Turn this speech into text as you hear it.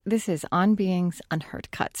This is On Being's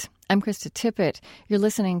Unheard Cuts. I'm Krista Tippett. You're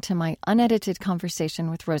listening to my unedited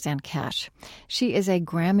conversation with Rosanne Cash. She is a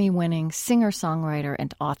Grammy-winning singer-songwriter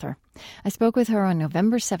and author. I spoke with her on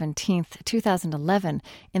November 17th, 2011,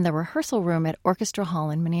 in the rehearsal room at Orchestra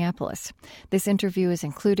Hall in Minneapolis. This interview is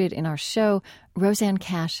included in our show, Rosanne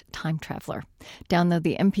Cash, Time Traveler. Download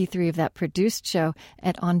the MP3 of that produced show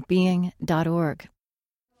at onbeing.org.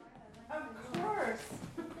 Of course.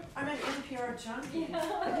 I'm an NPR junkie.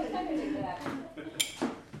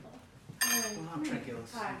 I'm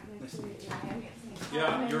Tranquilus. Hi, nice to meet you.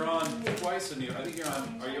 Yeah, you're on twice in New York. I think you're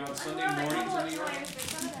on. Are you on Sunday mornings in New York?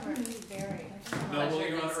 Some of them are very. No, well,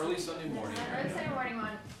 you're on early Sunday morning. Early Sunday morning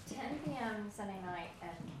on 10 p.m. Sunday night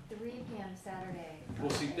and 3 p.m. Saturday. Well,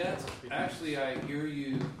 see, that's actually I hear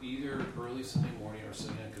you either early Sunday morning or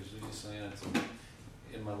Sunday night because usually Sunday nights I'm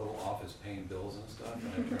in my little office paying bills and stuff,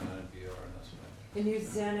 and I turn on NPR and that's what I do. And you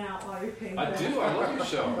zen out while you're paying I bills. do. I love your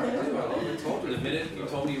show. I do. I love it. I told you the minute you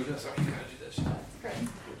told me you were doing something, you gotta do this. That's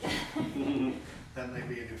great. That may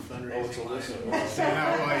be a new fundraising. Oh, it's Alyssa. line. Zen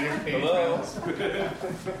out while you're paying Hello. bills.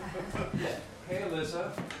 Hey,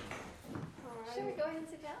 Alyssa. Should we go ahead and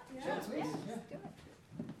sit down? Yeah, please. Let's do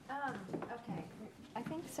it. Okay. I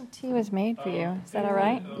think some tea was made for you. Is that all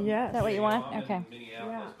right? Yes. Is that what you want? Okay.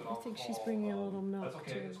 Yeah, I think she's bringing a little milk That's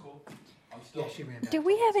okay. too. That's cool. I'm Yeah, still. she ran back. Do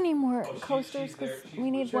we have any more Oh, coasters? she's there. Because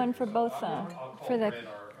we need one for both, for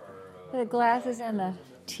the glasses and the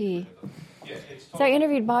tea. So I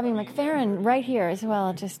interviewed Bobby McFerrin right here as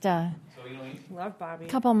well, just a Love Bobby.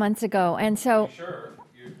 couple months ago. And so Sure.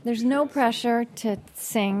 there's no pressure to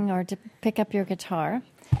sing or to pick up your guitar.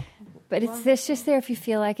 But it's just there if you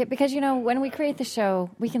feel like it. Because, you know, when we create the show,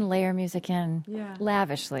 we can layer music in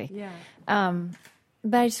lavishly. Yeah.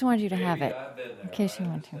 But I just wanted you to have it in case you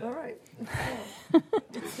want to. All right.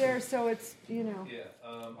 It's there, so it's, you know. Yeah.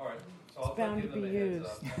 All right. So I'll bound give to them be a heads used.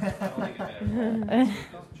 up. I don't think it matters.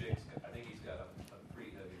 Jake's I think he's got a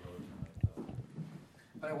pretty heavy load tonight.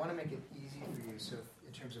 But I want to make it easy for you, so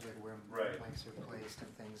in terms of like where Right. planks are placed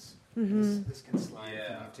and things, Mm-hmm. this can slide Yeah. if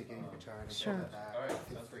you need to get your guitar and Sure. pull that back. All right.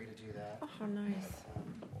 Feel free to do that. Oh, how nice. Um,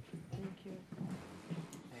 Thank you.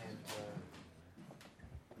 and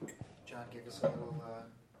John gave us a little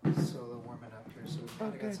solo warming up here, so we've Oh,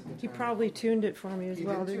 kind of got good. some guitar. He probably tuned it for me as He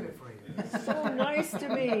well, did tune didn't it for you. he? So nice to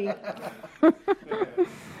me. All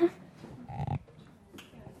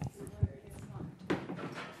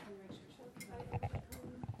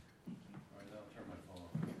right, now I'll turn my phone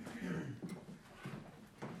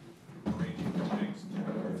off. Arranging for Jake's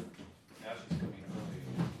tour. Ashley's coming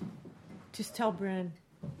early. Just tell Bryn.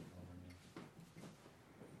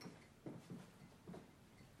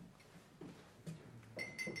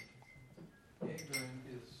 Hey,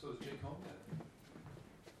 so is Jake home yet?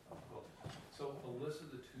 Oh, cool. So Alyssa,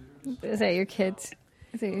 the tutor, Is that your kids?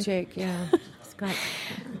 Is that your... Jake, yeah. Scott.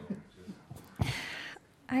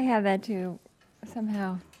 I have that too,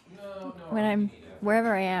 somehow. When I'm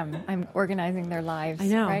wherever I am, I'm organizing their lives. I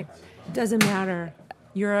know. Right? Doesn't matter.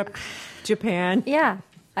 Europe, Japan. Yeah.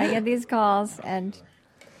 I get these calls and,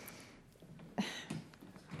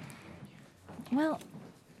 well,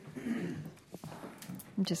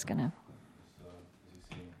 I'm just going to.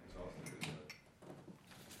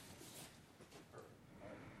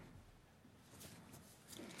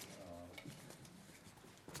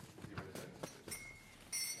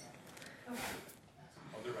 I'll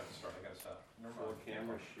do it right to start. I gotta stop. Full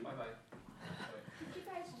camera shoot. Bye-bye. Could you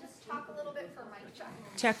guys just talk a little bit for mic check?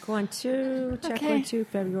 Check 1, 2. Check Okay. 1, 2.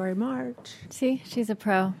 February, March. See, she's a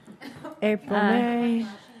pro. April, May.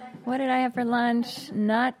 What did I have for lunch?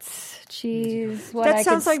 Nuts, cheese, what That I could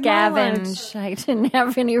sounds like my lunch. scavenge. I didn't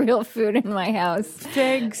have any real food in my house.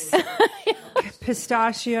 Figs.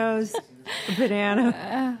 Pistachios.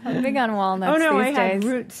 Banana. I'm big on walnuts Oh, no, I these had days.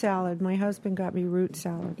 root salad. My husband got me root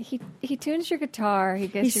salad. He tunes your guitar. He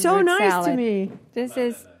gives He's you so root nice salad. to me. This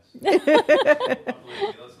is Let's not talk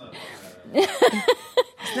about that.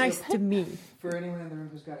 It's nice to me. For anyone in the room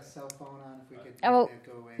who's got a cell phone on, if we could Oh, make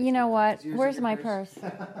that go away. you know what? Is yours in Where's your my purse?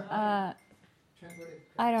 Translate it.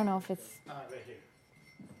 I don't know if it's Right here.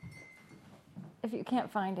 if you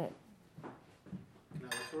can't find it. Can I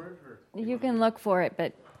look for it? Or You can look for it,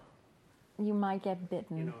 but you might get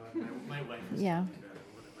bitten. you know, my wife is Yeah. telling me about it.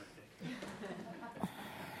 What am I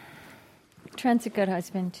thinking? Trent's a good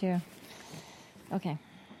husband too. Okay.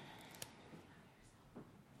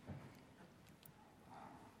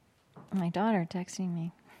 My daughter texting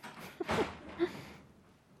me.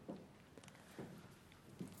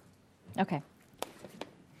 Okay.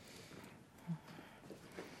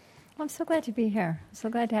 I'm so glad to be here. I'm so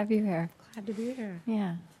glad to have you here. Glad to be here.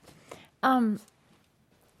 Yeah.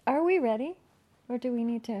 Are we ready? Or do we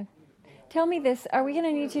need to? Tell me this. Are we going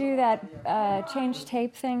to need to do that change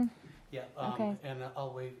tape thing? Yeah, Okay. and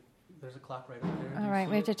I'll wait. There's a clock right over there. Do All you right, see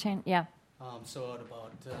we have to it? change. Yeah. So at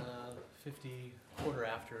about quarter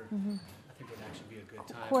after, I think would actually be a good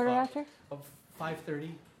time. Quarter after?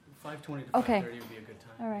 5:30, 5:20 to Okay. 5:30 would be a good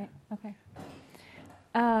time. All right. Okay.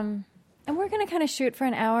 And we're going to kind of shoot for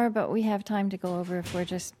an hour, but we have time to go over if we're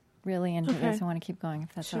just really into this and want to keep going,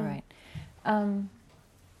 if that's all right.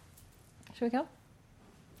 Should we go?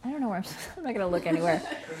 I don't know where I'm not going to look anywhere.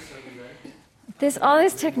 All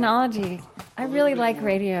this technology. I really like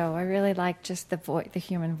radio. I really like just the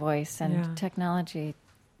human voice, and technology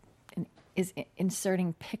is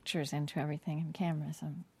inserting pictures into everything and cameras.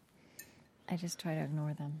 I just try to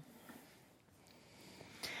ignore them.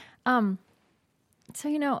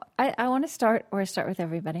 So, I want to start where I start with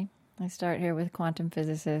everybody. I start here with quantum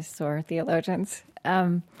physicists or theologians.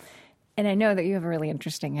 And I know that you have a really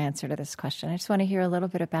interesting answer to this question. I just want to hear a little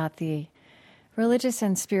bit about the religious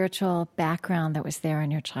and spiritual background that was there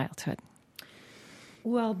in your childhood.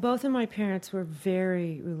 Well, both of my parents were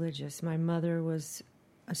very religious. My mother was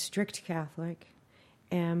a strict Catholic,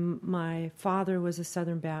 and my father was a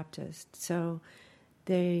Southern Baptist. So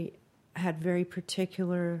they had very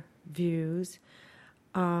particular views.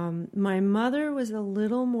 My mother was a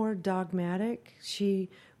little more dogmatic. She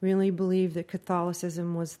really believed that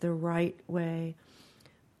Catholicism was the right way.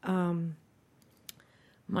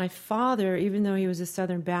 My father, even though he was a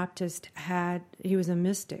Southern Baptist, he was a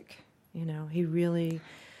mystic. He really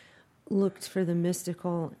looked for the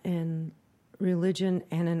mystical in religion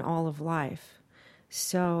and in all of life.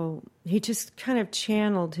 So he just kind of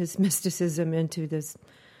channeled his mysticism into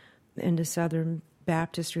Southern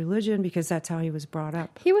Baptist religion because that's how he was brought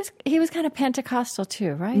up. He was kind of Pentecostal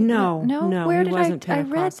too, right? No. Where he did wasn't I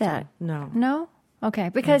Pentecostal. read that? No. Okay,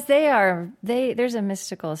 because there's a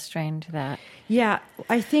mystical strain to that. Yeah,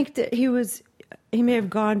 I think that he may have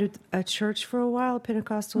gone to a church for a while, a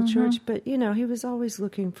Pentecostal church, but he was always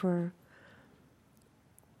looking for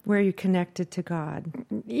where you connected to God.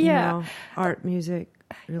 Yeah. Art, music,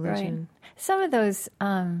 religion. Right. Some of those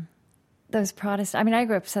Protestant, I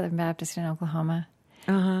grew up Southern Baptist in Oklahoma.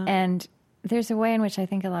 And there's a way in which I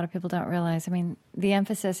think a lot of people don't realize. The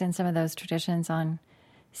emphasis in some of those traditions on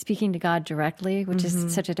speaking to God directly, which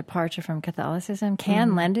is such a departure from Catholicism,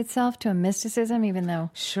 can lend itself to a mysticism, even though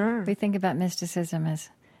we think about mysticism as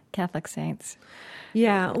Catholic saints.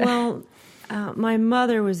 Yeah, well, my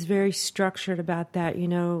mother was very structured about that,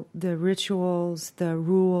 the rituals, the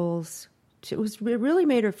rules. It really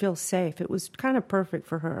made her feel safe. It was kind of perfect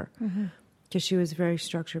for her because she was a very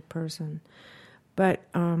structured person. But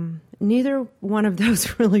neither one of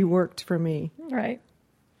those really worked for me. Right.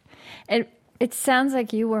 It sounds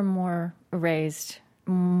like you were raised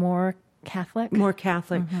more Catholic? More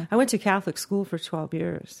Catholic. I went to Catholic school for 12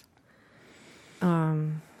 years.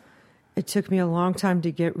 It took me a long time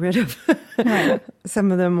to get rid of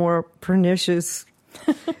some of the more pernicious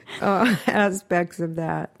aspects of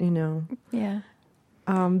that, Yeah.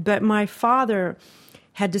 But my father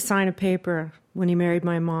had to sign a paper when he married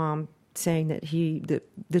my mom saying that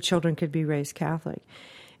the children could be raised Catholic.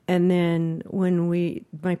 And then when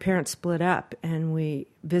my parents split up and we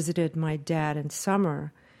visited my dad in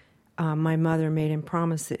summer, my mother made him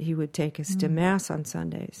promise that he would take us to Mass on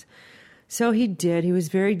Sundays. So he did. He was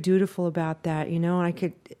very dutiful about that, and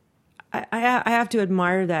I have to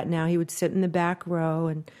admire that now. He would sit in the back row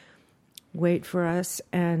and wait for us.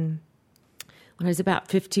 And when I was about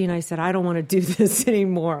 15, I said, I don't want to do this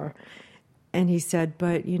anymore. And he said,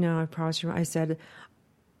 but, I promise you, I said,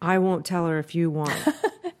 I won't tell her if you won't.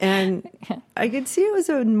 And I could see it was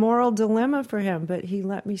a moral dilemma for him, but he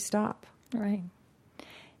let me stop. Right.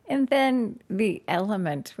 And then the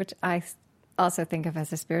element, which I also think of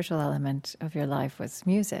as a spiritual element of your life, was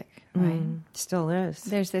music, right? Still is.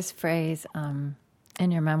 There's this phrase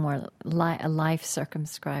in your memoir, a life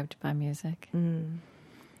circumscribed by music.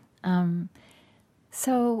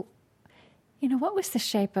 So, what was the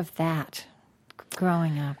shape of that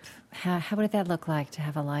growing up? How did that look like to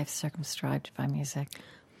have a life circumscribed by music?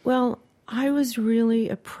 Well, I was really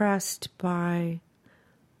oppressed by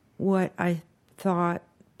what I thought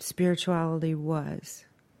spirituality was,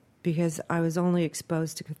 because I was only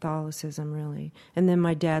exposed to Catholicism, really, and then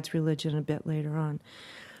my dad's religion a bit later on.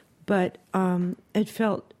 But it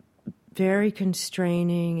felt very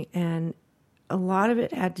constraining, and a lot of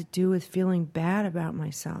it had to do with feeling bad about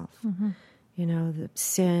myself. The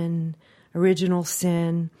sin, original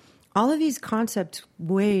sin. All of these concepts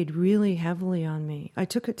weighed really heavily on me. I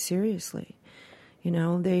took it seriously.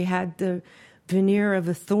 They had the veneer of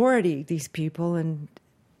authority, these people, and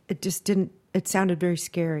it just didn't, it sounded very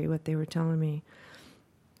scary what they were telling me.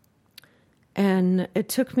 And it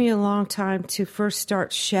took me a long time to first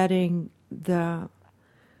start shedding the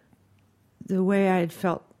way I had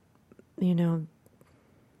felt,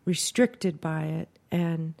 restricted by it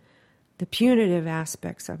and the punitive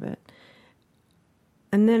aspects of it.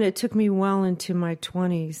 And then it took me well into my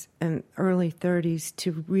 20s and early 30s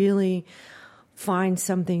to really find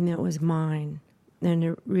something that was mine and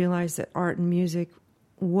to realize that art and music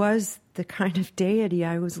was the kind of deity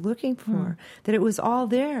I was looking for, that it was all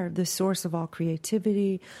there, the source of all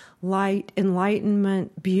creativity, light,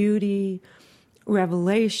 enlightenment, beauty,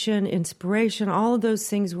 revelation, inspiration, all of those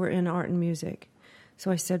things were in art and music.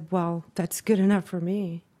 So I said, well, that's good enough for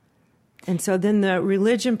me. And so then the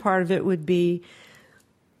religion part of it would be,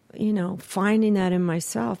 finding that in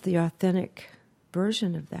myself, the authentic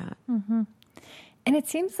version of that. Mm-hmm. And it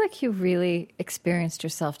seems like you really experienced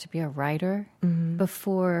yourself to be a writer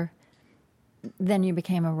before then you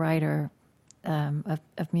became a writer of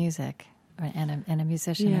music and a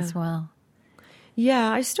musician as well.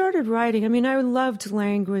 Yeah, I started writing. I mean, I loved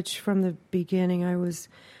language from the beginning. I was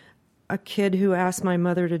a kid who asked my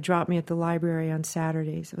mother to drop me at the library on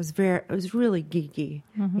Saturdays. It was really geeky.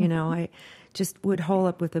 I just would hole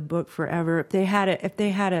up with a book forever. If they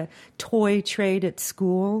had a toy trade at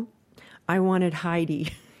school, I wanted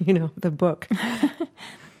Heidi, the book.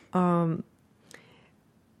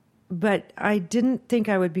 But I didn't think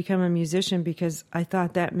I would become a musician because I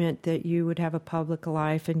thought that meant that you would have a public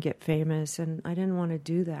life and get famous, and I didn't want to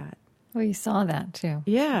do that. Well, you saw that too.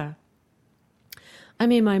 Yeah. I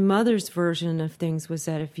mean, my mother's version of things was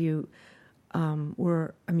that if you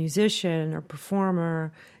were a musician or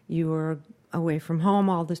performer, you were away from home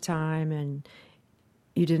all the time and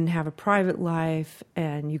you didn't have a private life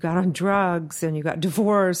and you got on drugs and you got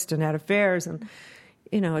divorced and had affairs and,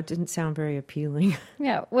 it didn't sound very appealing.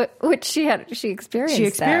 Yeah, which she experienced. She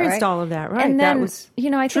experienced that, right? all of that, right? And then, that was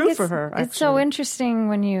I true think for her. Actually. It's so interesting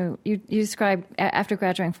when you describe, after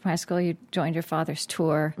graduating from high school, you joined your father's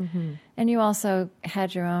tour, and you also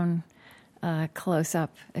had your own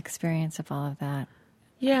close-up experience of all of that.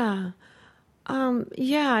 Yeah.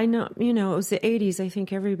 I know, it was the 80s. I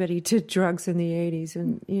think everybody did drugs in the 80s.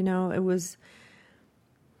 And, I was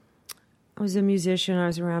a musician. I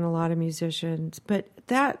was around a lot of musicians. But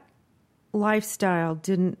that lifestyle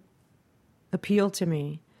didn't appeal to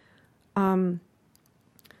me.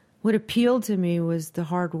 What appealed to me was the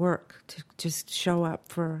hard work to just show up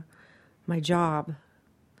for my job.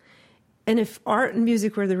 And if art and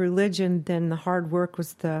music were the religion, then the hard work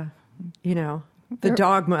was the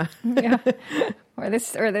dogma. Yeah. Or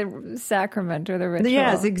the sacrament or the ritual.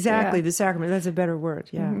 Yes, exactly. Yeah. The sacrament. That's a better word.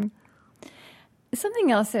 Yeah. Mm-hmm.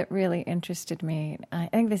 Something else that really interested me, I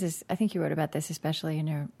think you wrote about this especially in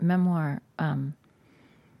your memoir.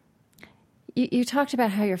 You talked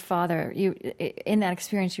about how your father, in that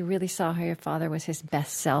experience, you really saw how your father was his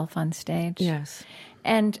best self on stage. Yes.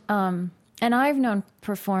 And I've known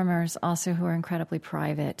performers also who are incredibly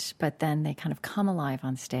private, but then they kind of come alive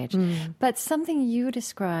on stage. But something you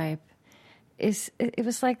describe is, it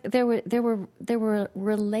was like there were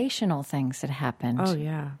relational things that happened. Oh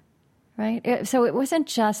yeah. Right? So it wasn't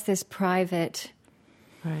just this private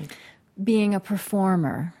being a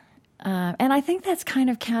performer. And I think that's kind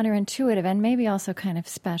of counterintuitive and maybe also kind of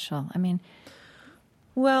special. I mean...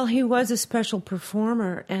 Well, he was a special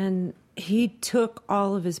performer, and he took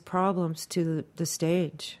all of his problems to the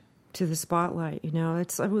stage, to the spotlight,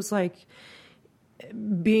 It was like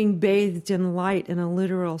being bathed in light in a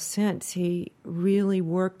literal sense. He really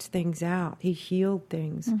worked things out. He healed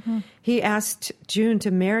things. Mm-hmm. He asked June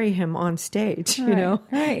to marry him on stage,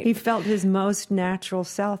 Right. He felt his most natural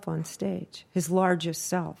self on stage, his largest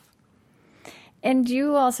self. And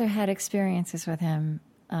you also had experiences with him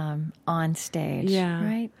on stage,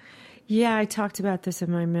 right? Yeah, I talked about this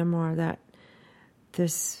in my memoir, that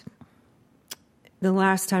the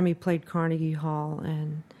last time he played Carnegie Hall,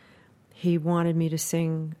 and he wanted me to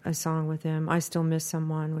sing a song with him, I Still Miss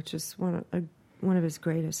Someone, which is one of his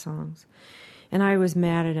greatest songs. And I was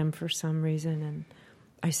mad at him for some reason, and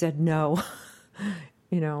I said no.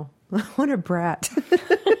 What a brat.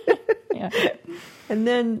 Yeah. And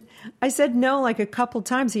then I said no like a couple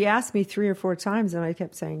times. He asked me 3 or 4 times, and I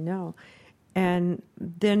kept saying no. And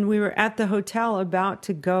then we were at the hotel about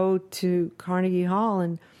to go to Carnegie Hall,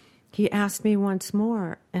 and he asked me once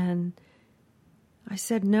more, and I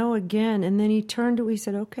said no again. And then he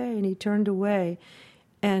said, okay, and he turned away.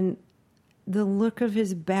 And the look of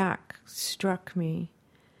his back struck me,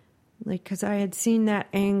 because I had seen that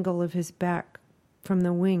angle of his back from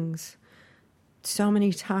the wings so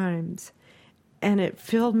many times. And it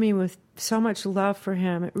filled me with so much love for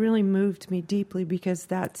him. It really moved me deeply, because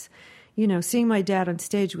that's seeing my dad on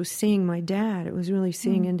stage was seeing my dad. It was really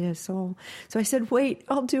seeing into his soul. So I said, wait,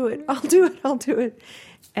 I'll do it.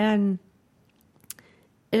 And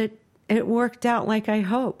it worked out like I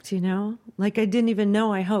hoped, like I didn't even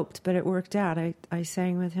know I hoped, but it worked out. I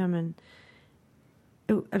sang with him, and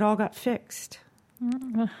it all got fixed.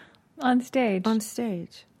 On stage.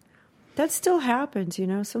 That still happens,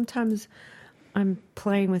 Sometimes I'm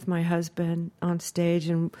playing with my husband on stage,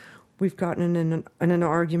 and we've gotten in an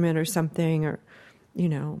argument or something, or,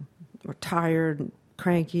 we're tired and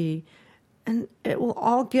cranky, and it will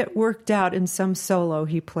all get worked out in some solo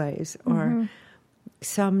he plays or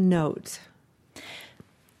some note.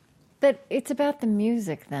 But it's about the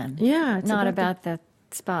music then. Yeah. It's not about the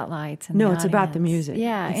spotlights. And no, it's about the music.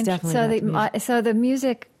 Yeah. It's definitely about the music. So the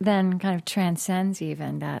music then kind of transcends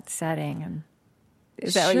even that setting. And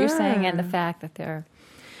is that what you're saying? And the fact that they're...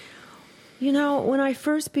 when I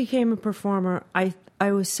first became a performer,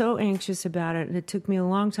 I was so anxious about it, and it took me a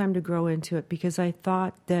long time to grow into it, because I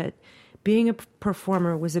thought that being a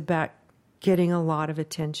performer was about getting a lot of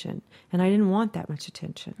attention, and I didn't want that much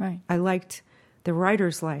attention. Right. I liked the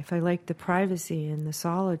writer's life. I liked the privacy and the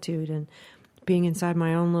solitude and being inside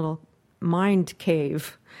my own little mind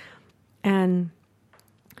cave. And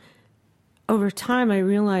over time, I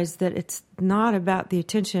realized that it's not about the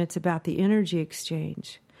attention, it's about the energy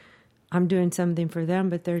exchange. I'm doing something for them,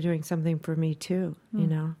 but they're doing something for me too,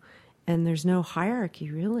 and there's no hierarchy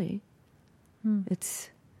really.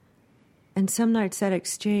 And some nights that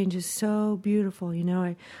exchange is so beautiful,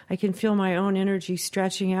 I can feel my own energy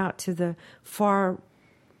stretching out to the far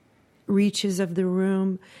reaches of the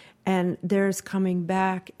room, and theirs coming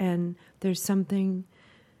back, and there's something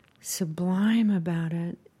sublime about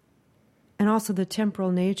it. And also the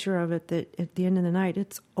temporal nature of it, that at the end of the night,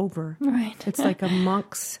 it's over. Right. It's like a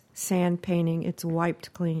monk's sand painting. It's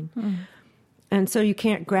wiped clean. And so you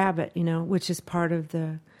can't grab it, which is part of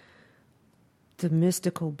the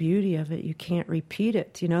mystical beauty of it. You can't repeat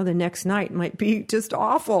it. The next night might be just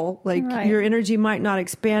awful. Like your energy might not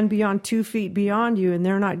expand beyond 2 feet beyond you, and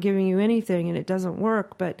they're not giving you anything, and it doesn't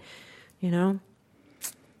work. But,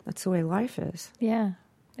 that's the way life is. Yeah.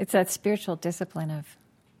 It's that spiritual discipline of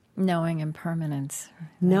knowing impermanence.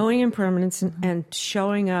 Knowing impermanence and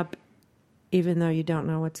showing up even though you don't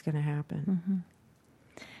know what's going to happen.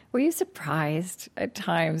 Were you surprised at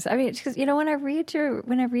times? I mean, because, when I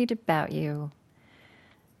read about you,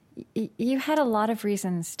 you had a lot of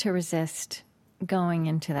reasons to resist going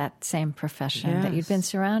into that same profession that you'd been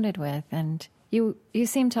surrounded with. And you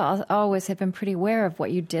seem to always have been pretty aware of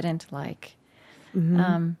what you didn't like.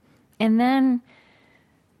 And then,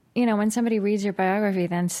 when somebody reads your biography,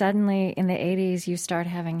 then suddenly in the 80s you start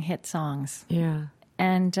having hit songs. Yeah.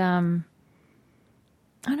 And,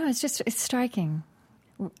 I don't know, it's striking.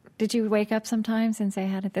 Did you wake up sometimes and say,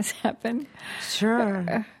 how did this happen?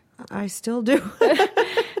 Sure. I still do.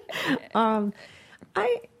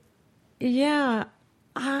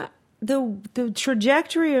 The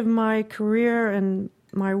trajectory of my career and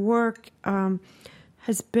my work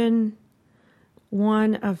has been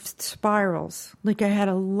one of spirals. Like I had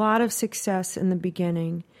a lot of success in the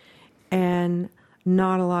beginning and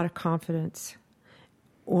not a lot of confidence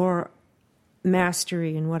or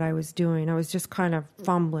mastery in what I was doing. I was just kind of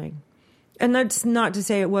fumbling. And that's not to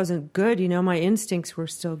say it wasn't good. My instincts were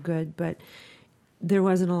still good, but there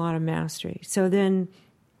wasn't a lot of mastery. So then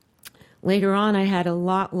later on, I had a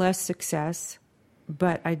lot less success,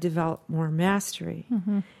 but I developed more mastery.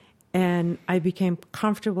 And I became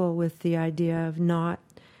comfortable with the idea of not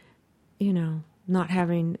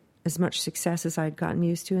having as much success as I'd gotten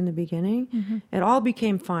used to in the beginning. It all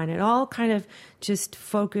became fine. It all kind of just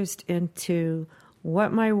focused into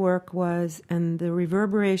what my work was, and the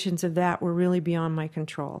reverberations of that were really beyond my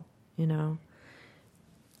control,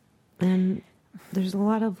 And there's a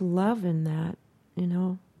lot of love in that,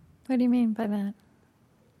 What do you mean by that?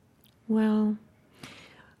 Well,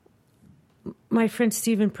 my friend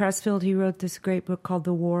Stephen Pressfield, he wrote this great book called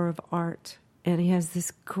The War of Art, and he has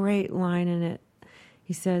this great line in it.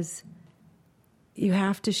 He says, you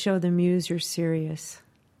have to show the muse you're serious.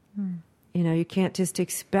 You can't just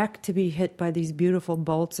expect to be hit by these beautiful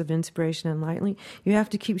bolts of inspiration and lightning. You have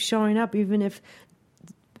to keep showing up, even if,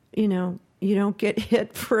 you don't get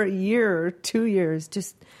hit for a year or 2 years.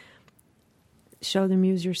 Just show the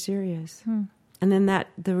muse you're serious. And then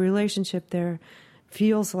the relationship there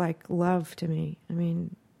feels like love to me. I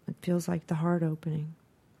mean, it feels like the heart opening.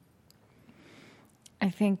 I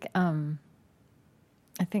think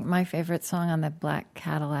my favorite song on the Black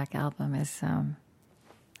Cadillac album is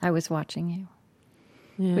I Was Watching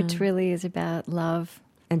You, which really is about love.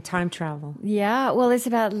 And time travel. Yeah, well, it's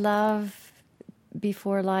about love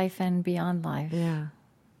before life and beyond life. Yeah.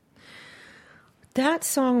 That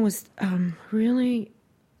song was really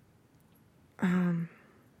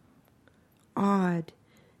odd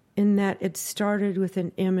in that it started with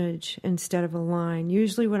an image instead of a line.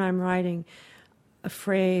 Usually when I'm writing, a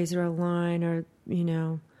phrase or a line or,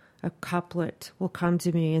 a couplet will come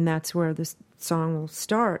to me, and that's where this song will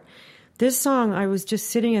start. This song, I was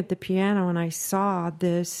just sitting at the piano and I saw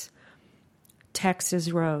this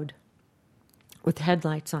Texas road with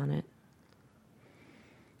headlights on it.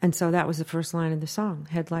 And so that was the first line of the song,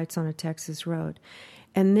 headlights on a Texas road.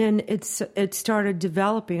 And then it started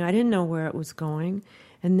developing. I didn't know where it was going.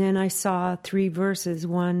 And then I saw 3 verses,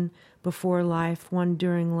 one before life, one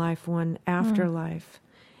during life, one after life.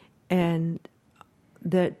 And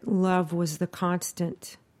that love was the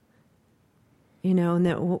constant, and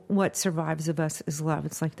that what survives of us is love.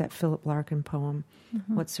 It's like that Philip Larkin poem,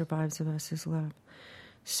 What survives of us is love.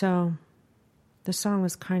 So the song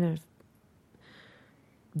was kind of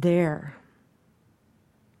there.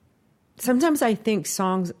 Sometimes I think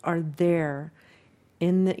songs are there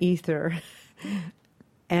in the ether,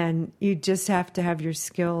 and you just have to have your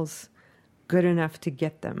skills good enough to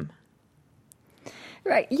get them.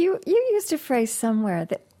 Right. You used a phrase somewhere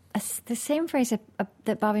that the same phrase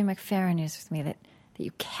that Bobby McFerrin used with me, that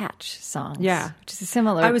you catch songs. Yeah. Which is a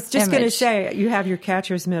similar I was just going to image. say, you have your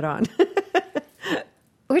catcher's mitt on.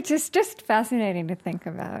 Which is just fascinating to think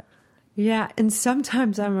about. Yeah, and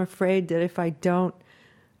sometimes I'm afraid that if I don't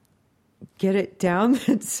get it down,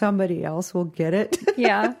 that somebody else will get it.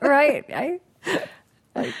 Yeah, right.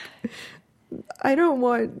 I don't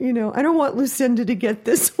want Lucinda to get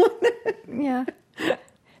this one. Yeah.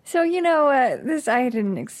 So, this, I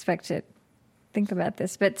didn't expect to think about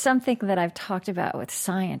this, but something that I've talked about with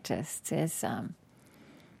scientists is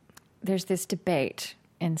there's this debate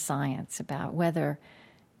in science about whether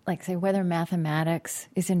mathematics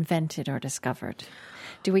is invented or discovered.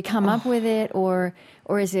 Do we come up with it, or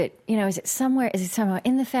is it, is it somehow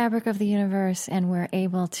in the fabric of the universe and we're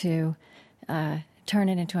able to turn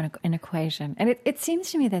it into an equation? And it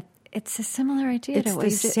seems to me that it's a similar idea It's to what the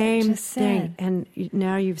you same just thing. said. And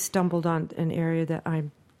now you've stumbled on an area that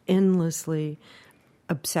I'm endlessly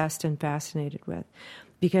obsessed and fascinated with.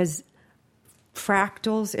 Because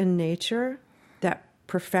fractals in nature, that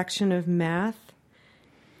perfection of math,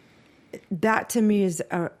 that to me is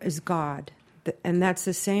God. And that's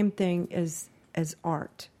the same thing as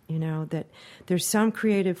art, that there's some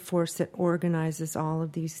creative force that organizes all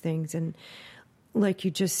of these things. And like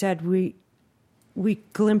you just said, we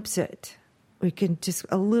glimpse it. We can just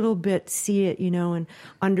a little bit see it, and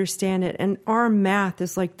understand it. And our math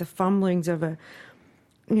is like the fumblings of a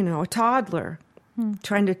toddler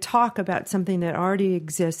trying to talk about something that already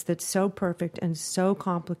exists, that's so perfect and so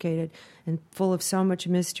complicated and full of so much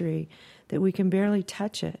mystery that we can barely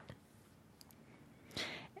touch it.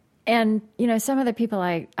 And, some of the people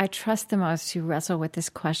I trust the most who wrestle with this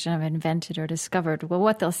question of invented or discovered, well,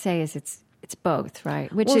 what they'll say is it's both,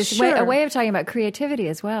 right? Which is a way of talking about creativity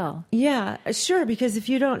as well. Yeah, sure, because if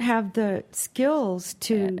you don't have the skills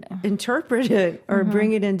to interpret it or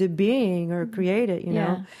bring it into being or create it,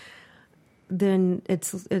 then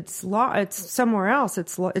it's somewhere else.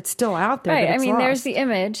 It's still out there. Right. But it's lost. There's the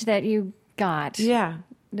image that you got. Yeah.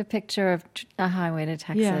 The picture of a highway to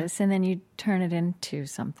Texas, and then you turn it into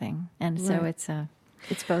something. And so it's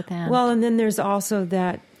both and. Well, and then there's also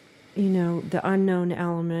that, the unknown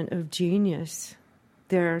element of genius.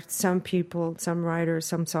 There are some people, some writers,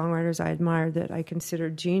 some songwriters I admire that I consider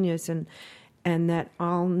genius, and that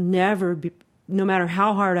I'll never be, no matter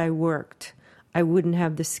how hard I worked, I wouldn't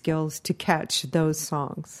have the skills to catch those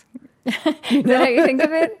songs. Is that how you think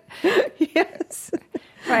of it? Yes.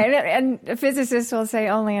 Right, and a physicist will say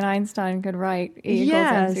only an Einstein could write E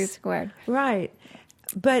equals mc squared. Right.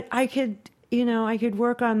 But I could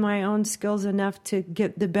work on my own skills enough to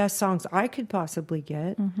get the best songs I could possibly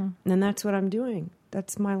get, and that's what I'm doing.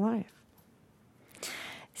 That's my life.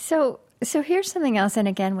 So here's something else, and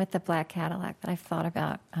again with the Black Cadillac that I've thought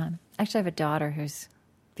about. Actually, I have a daughter who's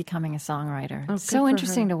becoming a songwriter. Oh, so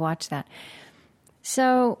interesting to watch that.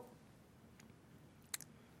 So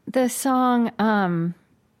the song,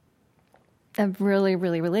 a really,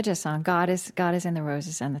 really religious song, God is in the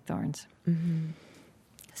roses and the thorns. Mm-hmm.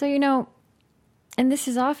 So, and this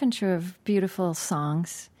is often true of beautiful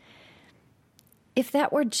songs. If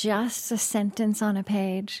that were just a sentence on a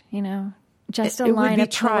page, just a line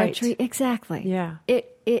of poetry. Exactly. Yeah.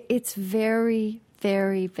 It's very,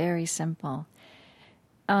 very, very simple.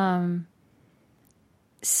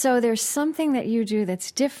 So there's something that you do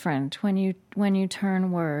that's different when you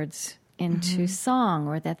turn words into song,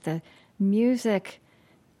 or that the music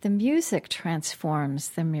the music transforms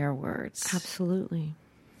the mere words. Absolutely.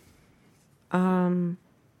 Some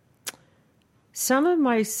of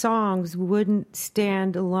my songs wouldn't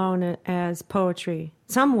stand alone as poetry.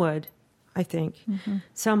 Some would, I think. Mm-hmm.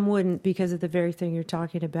 Some wouldn't because of the very thing you're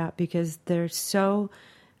talking about, because they're so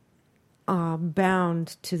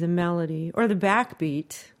bound to the melody or the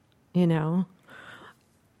backbeat,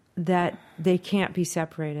 that they can't be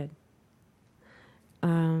separated.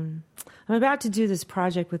 I'm about to do this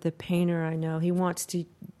project with a painter I know. He wants to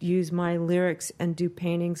use my lyrics and do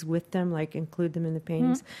paintings with them, like include them in the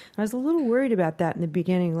paintings. Mm-hmm. I was a little worried about that in the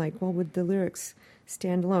beginning, like, well, would the lyrics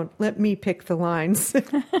stand alone? Let me pick the lines,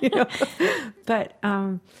 But,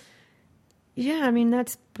 yeah, I mean,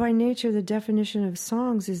 that's by nature the definition of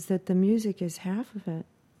songs, is that the music is half of it,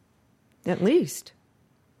 at least.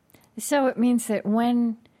 So it means that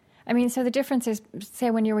so the difference is,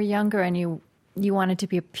 say, when you were younger and you wanted to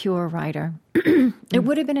be a pure writer, it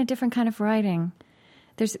would have been a different kind of writing.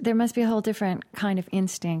 There must be a whole different kind of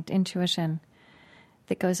instinct, intuition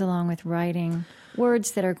that goes along with writing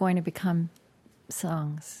words that are going to become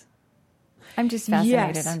songs. I'm just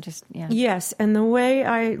fascinated. Yes. Yes, and the way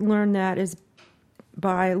I learned that is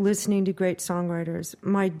by listening to great songwriters.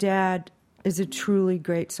 My dad is a truly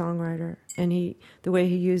great songwriter, and the way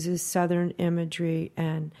he uses Southern imagery,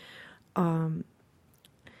 and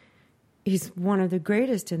he's one of the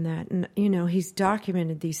greatest in that. And, he's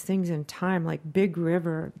documented these things in time, like Big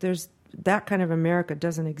River. There's that kind of America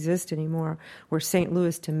doesn't exist anymore, where St.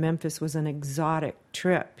 Louis to Memphis was an exotic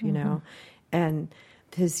trip, and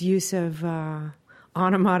his use of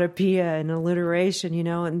onomatopoeia and alliteration,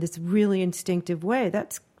 in this really instinctive way.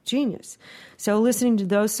 That's genius. So listening to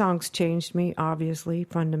those songs changed me, obviously,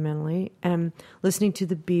 fundamentally. And listening to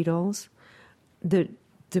the Beatles, the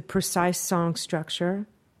precise song structure,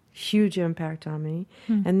 huge impact on me.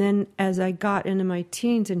 And then as I got into my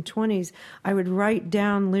teens and 20s, I would write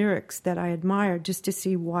down lyrics that I admired just to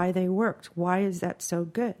see why they worked. Why is that so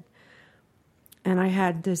good? And I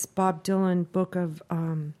had this Bob Dylan book of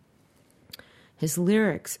his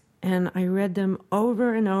lyrics, and I read them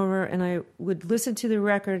over and over, and I would listen to the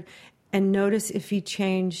record and notice if he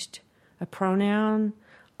changed a pronoun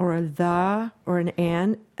or a the or an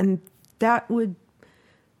and that would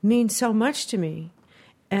mean so much to me.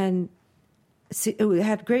 And it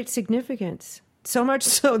had great significance. So much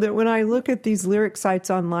so that when I look at these lyric sites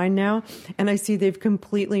online now and I see they've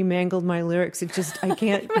completely mangled my lyrics, I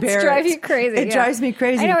can't bear it. It drives you crazy. It drives me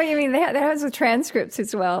crazy. I know what you mean. That has with transcripts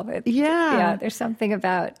as well. Yeah, there's something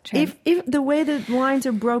about if the way the lines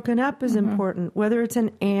are broken up is important, whether it's an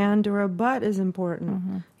and or a but is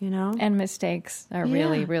important, And mistakes are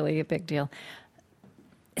really, really a big deal.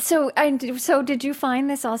 So did you find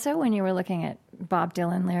this also when you were looking at Bob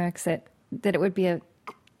Dylan lyrics, that it would be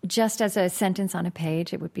just as a sentence on a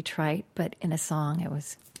page, it would be trite, but in a song it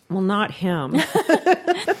was... Well, not him.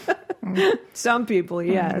 Some people,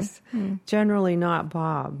 yes. Mm-hmm. Generally not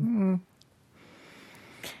Bob. Mm-hmm.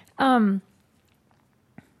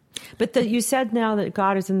 But you said now that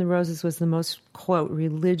God is in the Roses was the most, quote,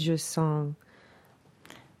 religious song.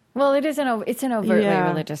 Well, it's an overtly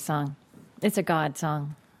religious song. It's a God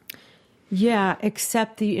song. Yeah,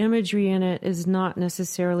 except the imagery in it is not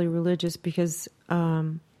necessarily religious because...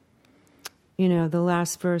 the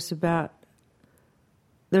last verse the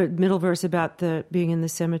middle verse about the being in the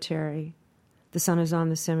cemetery. The sun is on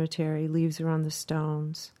the cemetery, leaves are on the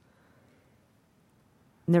stones.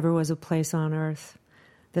 Never was a place on earth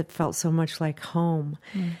that felt so much like home.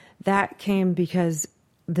 That came because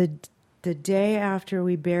the day after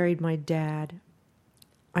we buried my dad,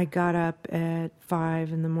 I got up at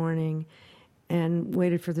 5 a.m. and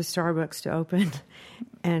waited for the Starbucks to open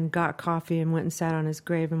and got coffee and went and sat on his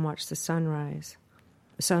grave and watched the sunrise.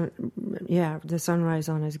 The sunrise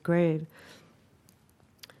on his grave.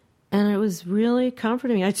 And it was really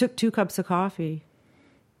comforting. I took 2 cups of coffee.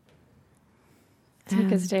 So you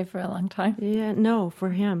could stay for a long time? Yeah, no,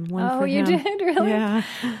 for him. One for him. Oh, you did? Really? Yeah.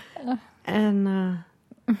 And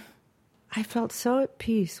I felt so at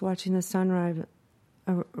peace watching the sunrise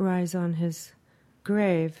rise on his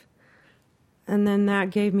grave. And then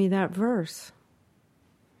that gave me that verse.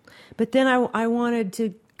 But then I wanted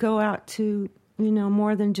to go out to,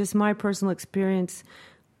 more than just my personal experience,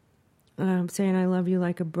 saying I love you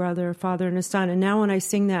like a brother, a father, and a son. And now when I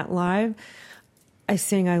sing that live, I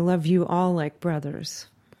sing I love you all like brothers.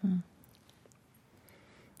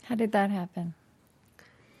 How did that happen?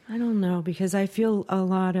 I don't know, because I feel a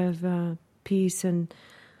lot of peace and,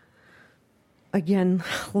 again,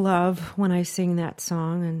 love when I sing that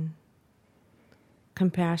song, and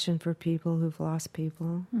compassion for people who've lost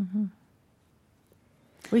people. Mm-hmm.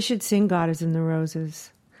 We should sing God is in the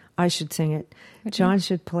Roses. I should sing it. Would John you?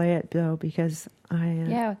 should play it, though, because I...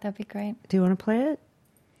 Yeah, that'd be great. Do you want to play it?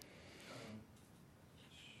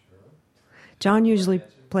 John usually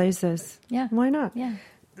plays this. Yeah. Why not? Yeah.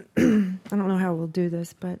 I don't know how we'll do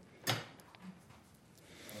this, but... I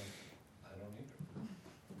don't either.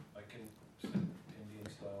 I can sit Indian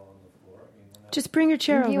style on the floor. I mean, we're not... Just bring your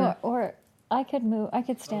chair You over. or I could move. I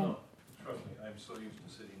could stand. No, trust me, I'm so used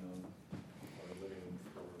to sitting on our living room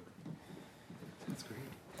floor. That's great.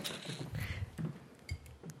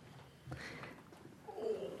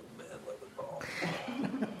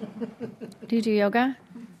 Do you do yoga?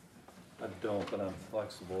 I don't, but I'm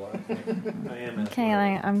flexible. I think I am. Okay,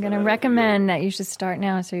 I'm going to recommend that you should start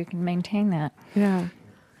now so you can maintain that. Yeah.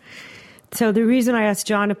 So the reason I asked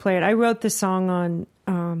John to play it, I wrote the song on,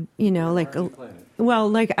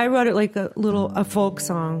 like, I wrote it like a folk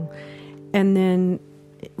song. And then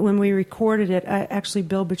when we recorded it,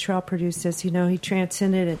 Bill Bottrell produced this, he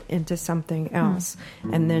transcended it into something else.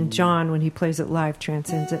 And then John, when he plays it live,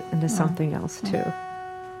 transcends it into something else too.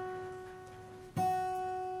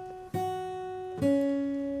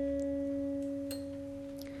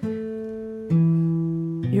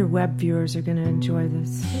 Your web viewers are going to enjoy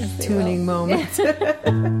this tuning moment.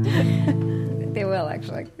 They will,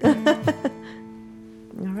 actually. All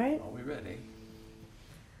right. Are we ready?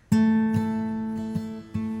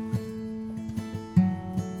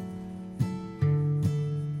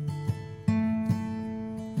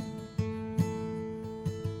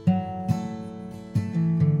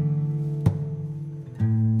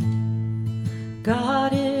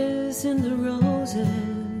 God is in the roses,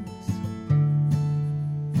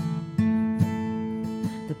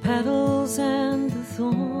 the petals and the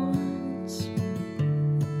thorns,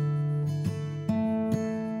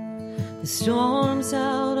 the storms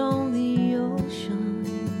out on the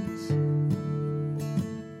oceans,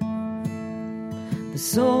 the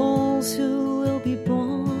souls who will be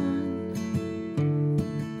born,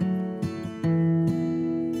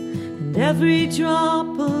 and every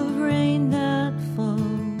drop of rain that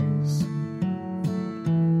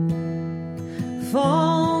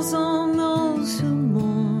falls on those who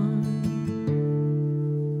mourn.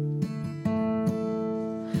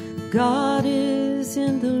 God is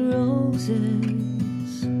in the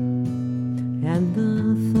roses and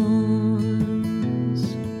the thorns.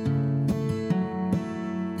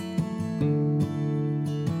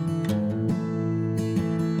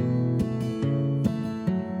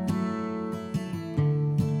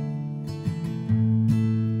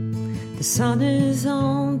 The sun is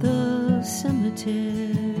on the cemetery,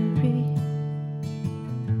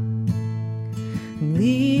 and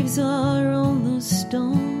leaves are on the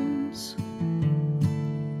stones.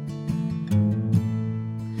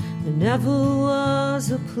 There never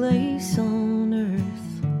was a place on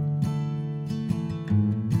earth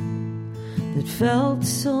that felt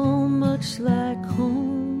so much like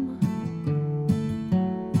home.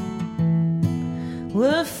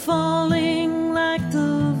 We're falling like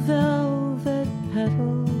the velvet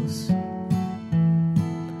petals,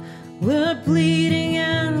 we're bleeding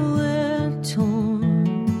and we're torn,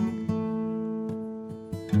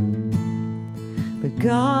 but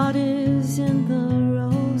God is in the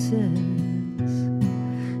roses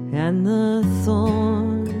and the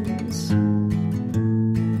thorns.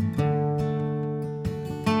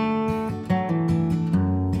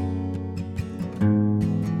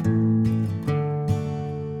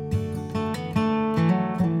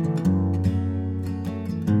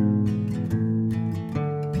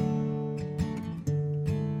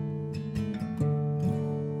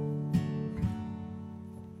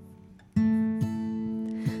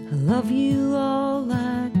 I love you all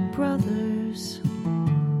like brothers,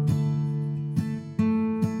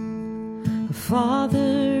 a father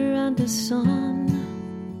and a son.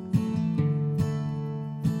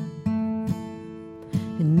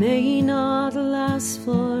 It may not last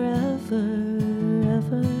forever,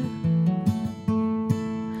 ever,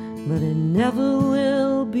 but it never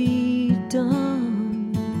will be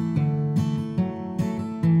done.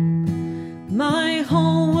 My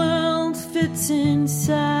whole world fits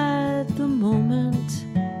inside the moment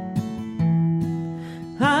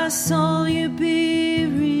I saw you be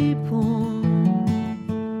reborn.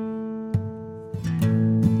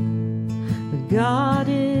 But God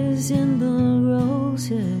is in the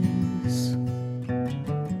roses,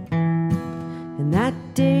 and that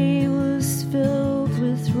day was filled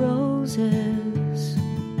with roses.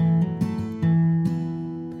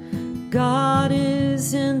 God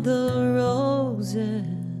is in the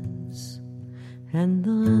roses and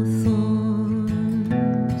the thorns.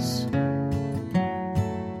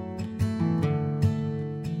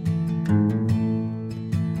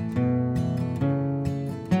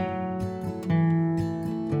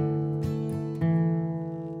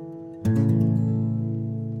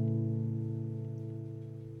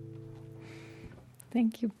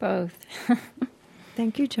 Thank you both.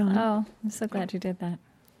 Thank you, Joan. Oh, I'm so glad you did that.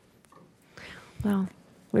 Well,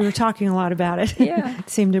 we were talking a lot about it. Yeah. It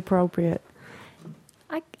seemed appropriate.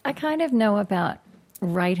 I kind of know about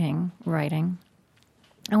writing.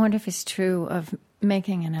 I wonder if it's true of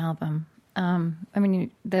making an album. I mean,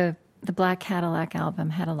 the Black Cadillac album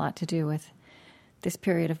had a lot to do with this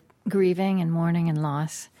period of grieving and mourning and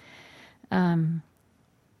loss.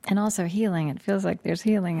 And also healing. It feels like there's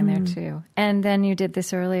healing in there too. And then you did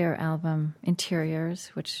this earlier album, Interiors,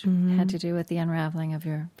 which had to do with the unraveling of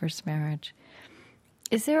your first marriage.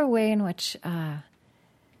 Is there a way in which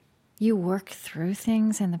you work through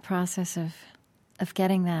things in the process of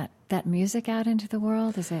getting that music out into the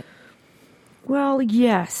world? Is it? Well,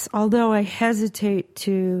 yes, although I hesitate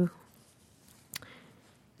to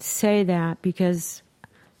say that because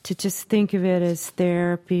to just think of it as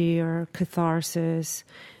therapy or catharsis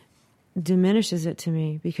diminishes it to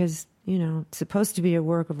me because, it's supposed to be a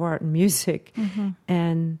work of art and music,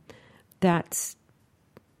 and that's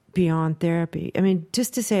beyond therapy. I mean,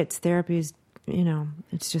 just to say it's therapy is,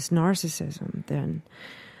 it's just narcissism then.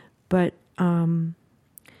 But the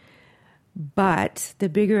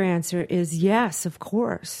bigger answer is yes, of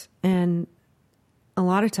course. And a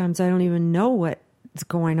lot of times I don't even know what's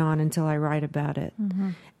going on until I write about it.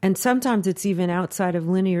 And sometimes it's even outside of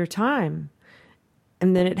linear time.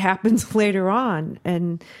 And then it happens later on.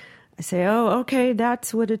 And I say, oh, okay,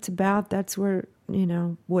 that's what it's about. That's where,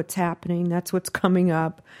 what's happening. That's what's coming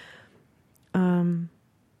up.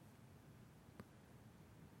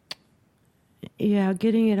 Yeah,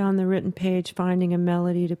 getting it on the written page, finding a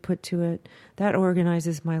melody to put to it, that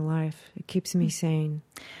organizes my life. It keeps me sane.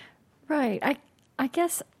 Right. I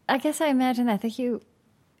guess I imagine that you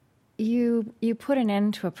put an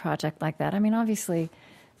end to a project like that. I mean, obviously,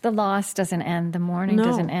 the loss doesn't end, the mourning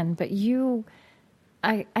doesn't end, but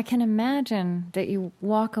I can imagine that you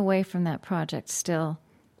walk away from that project still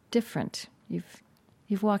different.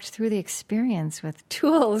 You've walked through the experience with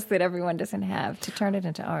tools that everyone doesn't have to turn it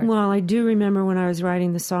into art. Well, I do remember when I was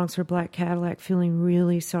writing the songs for Black Cadillac feeling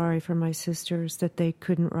really sorry for my sisters that they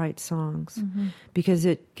couldn't write songs because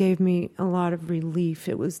it gave me a lot of relief.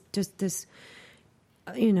 It was just this,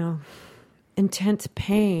 intense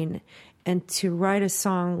pain. And to write a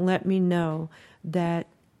song let me know that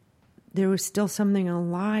there was still something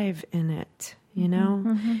alive in it,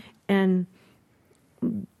 And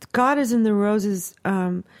God is in the Roses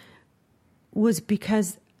was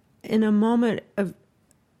because in a moment of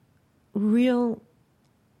real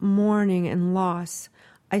mourning and loss,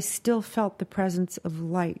 I still felt the presence of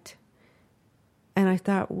light. And I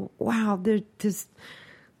thought, wow, it's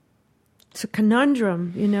a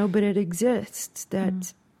conundrum, but it exists,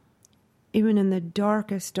 that even in the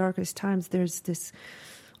darkest times, there's this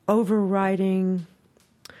overriding...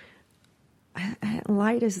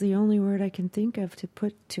 Light is the only word I can think of to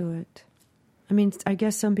put to it. I mean, I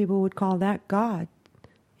guess some people would call that God,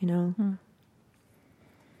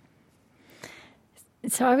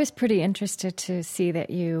 So I was pretty interested to see that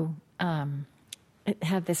you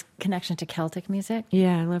have this connection to Celtic music.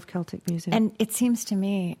 Yeah, I love Celtic music. And it seems to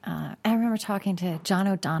me, I remember talking to John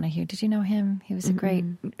O'Donohue. Did you know him? He was a great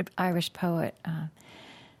Irish poet.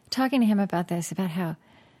 Talking to him about this, about how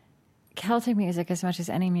Celtic music, as much as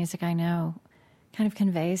any music I know, kind of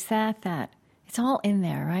conveys that it's all in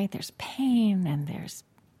there, right? There's pain and there's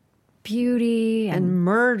beauty and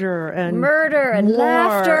murder and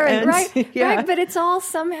laughter and right, yeah. Right, but it's all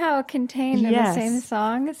somehow contained in the same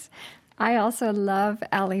songs. I also love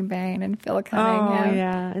Ally Bain and Phil Cunningham. Oh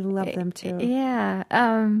yeah, I love them too. Yeah.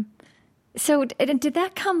 So did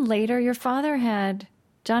that come later? Your father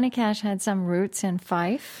Johnny Cash had some roots in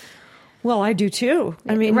Fife. Well, I do too.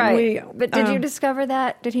 I mean, right. But did you discover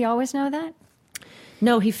that? Did he always know that?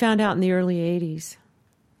 No, he found out in the early 80s.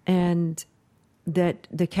 And that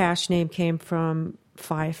the Cash name came from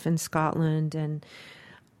Fife in Scotland. And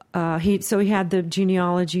he had the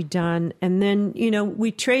genealogy done. And then,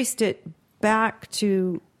 we traced it back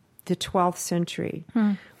to the 12th century.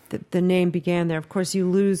 The name began there. Of course, you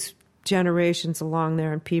lose generations along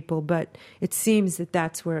there and people, but it seems that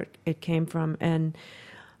that's where it came from. And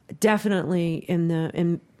definitely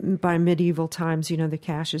by medieval times, the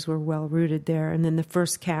Cashes were well rooted there. And then the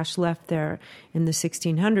first Cash left there in the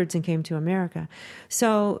 1600s and came to America.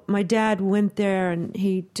 So my dad went there and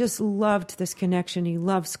he just loved this connection. He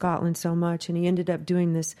loved Scotland so much. And he ended up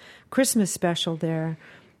doing this Christmas special there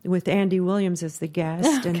with Andy Williams as the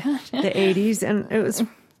guest in the 80s. And it was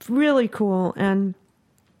really cool. And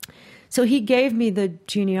so he gave me the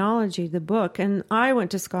genealogy, the book, and I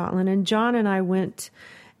went to Scotland, and John and I went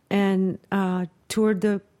and toured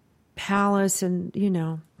the palace and,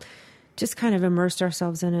 just kind of immersed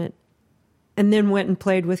ourselves in it. And then went and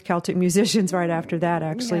played with Celtic musicians right after that,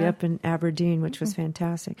 actually, up in Aberdeen, which was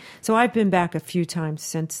fantastic. So I've been back a few times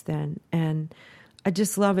since then, and I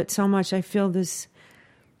just love it so much. I feel this...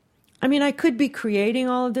 I mean, I could be creating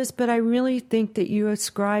all of this, but I really think that you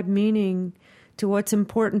ascribe meaning to what's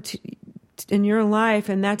important in your life,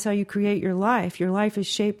 and that's how you create your life. Your life is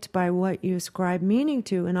shaped by what you ascribe meaning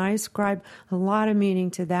to, and I ascribe a lot of meaning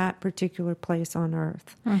to that particular place on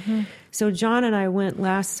earth. Mm-hmm. So John and I went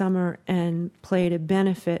last summer and played a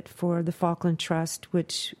benefit for the Falkland Trust,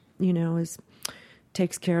 which,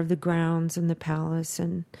 takes care of the grounds and the palace,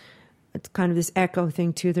 and it's kind of this echo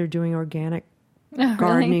thing too. They're doing organic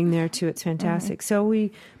gardening there too. It's fantastic. Mm-hmm. So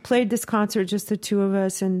we played this concert, just the two of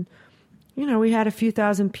us, and we had a few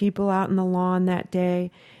thousand people out in the lawn that day,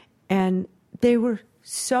 and they were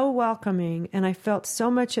so welcoming, and I felt so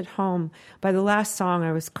much at home. By the last song,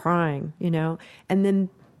 I was crying, and then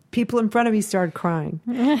people in front of me started crying.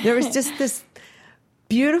 There was just this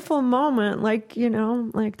beautiful moment, like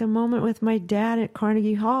the moment with my dad at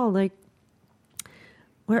Carnegie Hall, like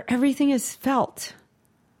where everything is felt,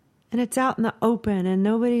 and it's out in the open, and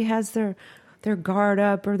nobody has their guard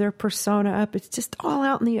up or their persona up. It's just all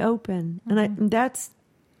out in the open. Mm-hmm. And that's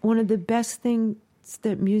one of the best things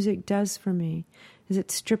that music does for me, is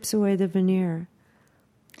it strips away the veneer.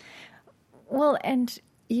 Well, and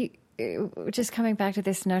you, just coming back to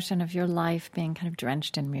this notion of your life being kind of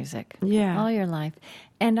drenched in music. Yeah. All your life.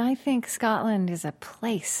 And I think Scotland is a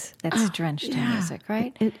place that's drenched in music,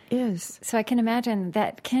 right? It is. So I can imagine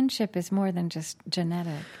that kinship is more than just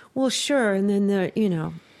genetic. Well, sure. And then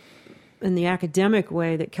in the academic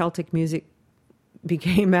way, that Celtic music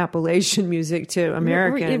became Appalachian music to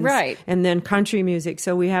Americans, right? And then country music.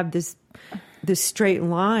 So we have this straight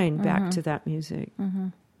line back to that music. Mm-hmm.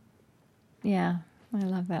 Yeah, I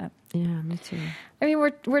love that. Yeah, me too. I mean,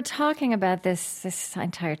 we're talking about this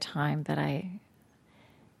entire time, but I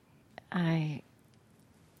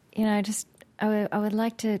would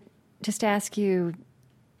like to just ask you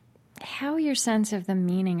how your sense of the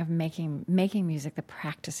meaning of making music, the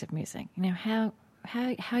practice of music,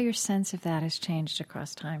 how your sense of that has changed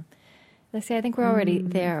across time. Let's say, I think we're already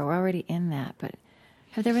there, we're already in that, but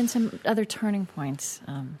have there been some other turning points,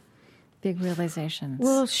 big realizations?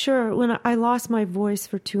 Well, sure. When I lost my voice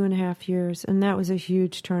for 2.5 years, and that was a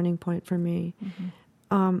huge turning point for me.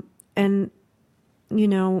 Mm-hmm. And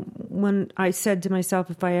when I said to myself,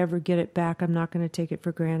 if I ever get it back, I'm not going to take it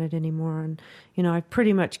for granted anymore. And, I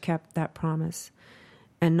pretty much kept that promise,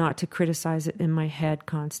 and not to criticize it in my head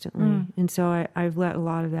constantly. And so I've let a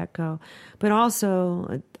lot of that go. But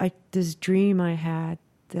also, this dream I had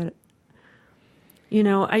that,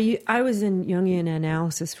 I was in Jungian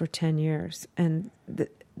analysis for 10 years, and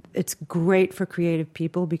it's great for creative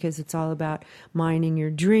people because it's all about mining your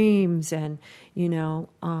dreams and,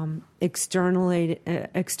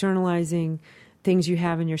 externalizing things you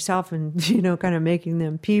have in yourself and, kind of making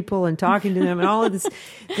them people and talking to them and all of this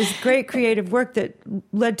great creative work that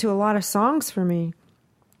led to a lot of songs for me.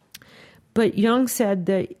 But Jung said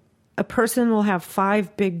that a person will have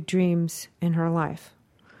 5 big dreams in her life.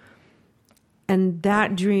 And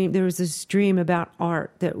that dream, there was this dream about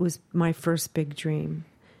art that was my first big dream.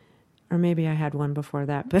 Or maybe I had one before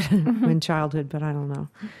that, but in childhood, but I don't know.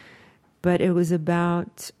 But it was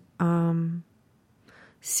about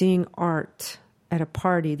seeing art at a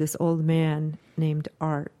party, this old man named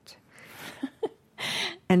Art.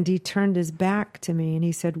 And he turned his back to me and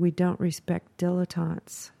he said, "We don't respect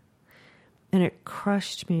dilettantes." And it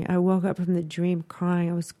crushed me. I woke up from the dream crying.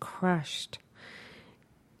 I was crushed.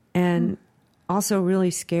 And also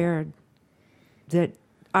really scared that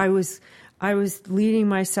I was leading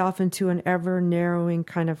myself into an ever-narrowing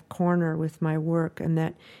kind of corner with my work, and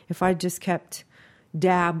that if I just kept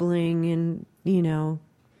dabbling in,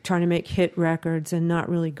 trying to make hit records and not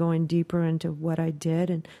really going deeper into what I did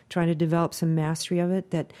and trying to develop some mastery of it,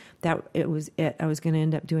 that it was it. I was going to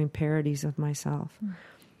end up doing parodies of myself.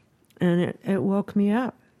 And it woke me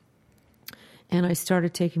up. And I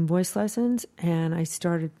started taking voice lessons, and I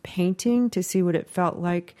started painting to see what it felt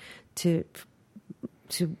like to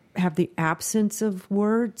have the absence of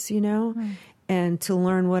words, and to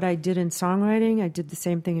learn what I did in songwriting. I did the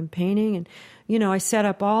same thing in painting. And, I set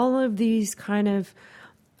up all of these kind of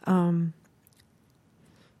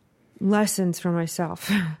lessons for myself.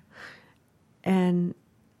 And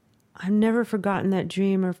I've never forgotten that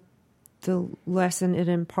dream or the lesson it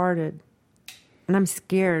imparted. And I'm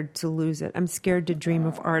scared to lose it. I'm scared to dream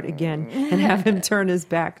of Art again and have him turn his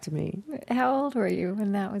back to me. How old were you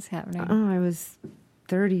when that was happening? Oh, I was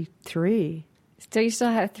 33. So you still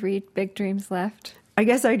have 3 big dreams left? I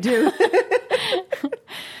guess I do.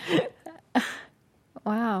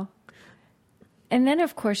 Wow. And then,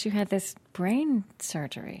 of course, you had this brain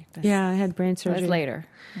surgery. Yeah, I had brain That surgery. was later.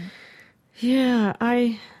 Yeah,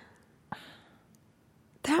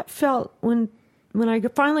 that felt when I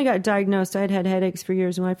finally got diagnosed. I had had headaches for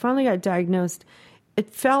years. When I finally got diagnosed,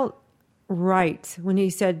 it felt right when he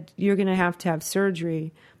said, "You're going to have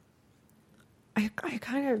surgery." I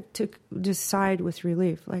kind of took this side with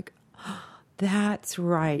relief, like, oh, that's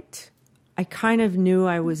right. I kind of knew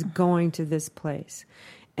I was going to this place,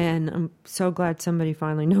 and I'm so glad somebody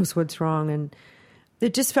finally knows what's wrong. And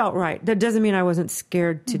it just felt right. That doesn't mean I wasn't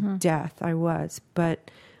scared to death. I was, but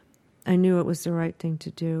I knew it was the right thing to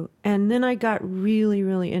do. And then I got really,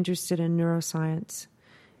 really interested in neuroscience.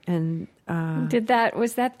 And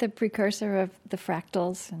was that the precursor of the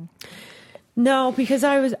fractals? No, because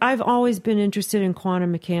I've always been interested in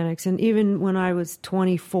quantum mechanics. And even when I was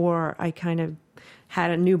 24, I kind of had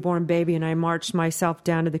a newborn baby, and I marched myself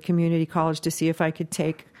down to the community college to see if I could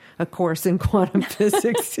take a course in quantum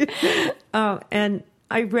physics. And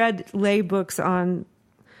I read lay books on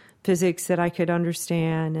physics that I could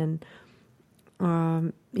understand. And,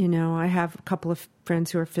 I have a couple of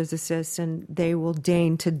friends who are physicists, and they will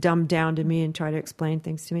deign to dumb down to me and try to explain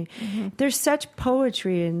things to me. Mm-hmm. There's such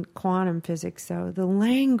poetry in quantum physics, though. The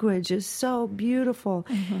language is so beautiful.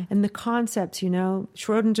 Mm-hmm. And the concepts,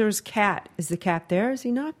 Schrodinger's cat. Is the cat there? Is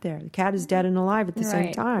he not there? The cat is dead and alive at the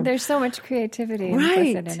same time. There's so much creativity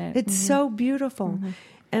implicit in it. It's so beautiful. Mm-hmm.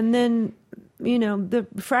 And then, the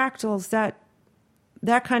fractals,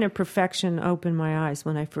 that kind of perfection opened my eyes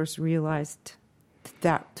when I first realized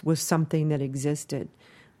that was something that existed. It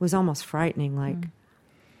was almost frightening, like,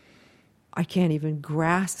 I can't even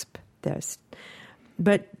grasp this.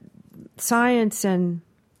 But science, and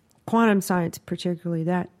quantum science particularly,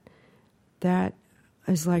 that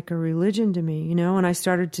is like a religion to me, and I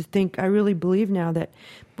started to think, I really believe now that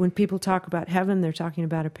when people talk about heaven, they're talking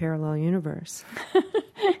about a parallel universe.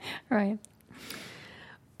 Right.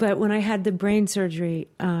 But when I had the brain surgery,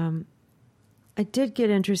 I did get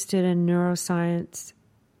interested in neuroscience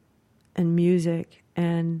and music.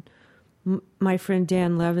 And my friend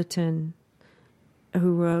Dan Levitin,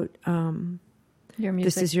 who wrote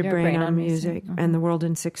This Is Your Brain on Music, and The World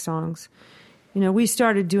in 6 Songs. We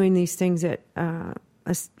started doing these things at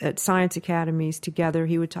science academies together.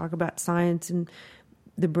 He would talk about science and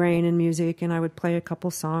the brain and music, and I would play a couple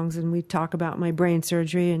songs, and we'd talk about my brain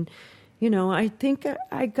surgery. And I think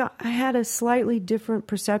I had a slightly different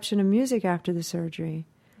perception of music after the surgery.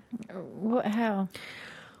 How?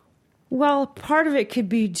 Well, part of it could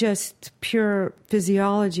be just pure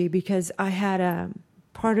physiology, because I had a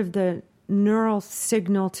part of the neural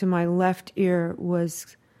signal to my left ear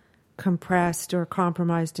was compressed or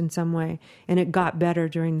compromised in some way, and it got better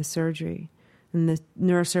during the surgery. And the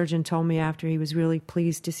neurosurgeon told me after he was really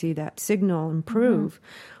pleased to see that signal improve. Mm-hmm.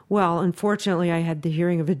 Well, unfortunately, I had the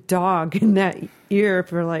hearing of a dog in that ear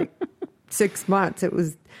for like 6 months. It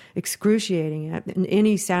was excruciating. And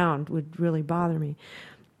any sound would really bother me.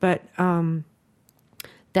 But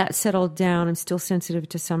that settled down. I'm still sensitive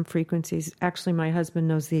to some frequencies. Actually, my husband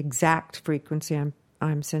knows the exact frequency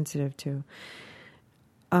I'm sensitive to.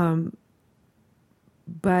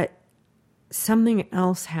 But something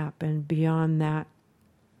else happened beyond that,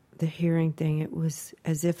 the hearing thing. It was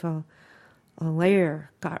as if a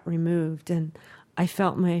layer got removed, and I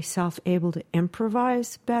felt myself able to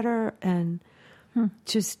improvise better and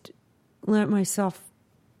just let myself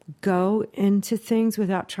go into things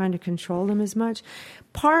without trying to control them as much.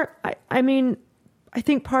 I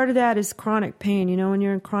think part of that is chronic pain. When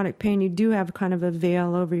you're in chronic pain, you do have kind of a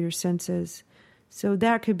veil over your senses. So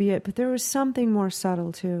that could be it. But there was something more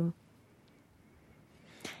subtle, too.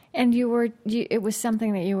 And it was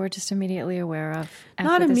something that you were just immediately aware of after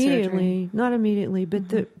Not the surgery. Not immediately,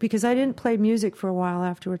 but because I didn't play music for a while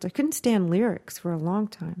afterwards. I couldn't stand lyrics for a long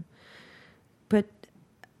time. But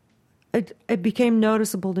it became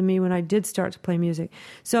noticeable to me when I did start to play music.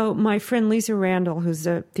 So my friend Lisa Randall, who's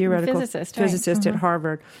a theoretical physicist at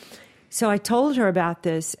Harvard, so I told her about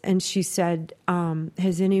this, and she said,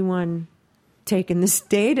 has anyone taken this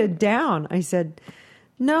data down? I said,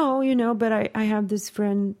 no, but I have these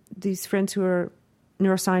friends who are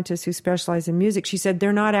neuroscientists who specialize in music. She said,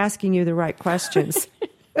 they're not asking you the right questions.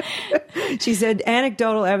 She said,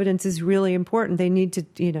 anecdotal evidence is really important. They need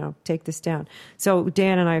to, take this down. So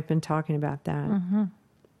Dan and I have been talking about that. Mm-hmm.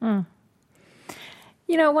 Mm.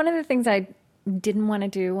 One of the things I didn't want to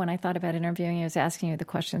do when I thought about interviewing you is asking you the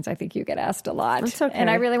questions I think you get asked a lot. That's okay. And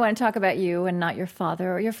I really want to talk about you and not your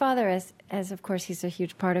father, or your father as of course he's a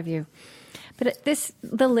huge part of you. But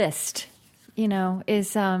the list,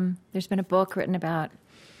 is there's been a book written about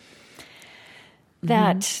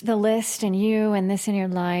that the list and you and this in your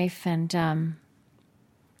life. And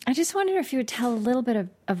I just wondered if you would tell a little bit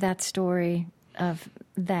of that story of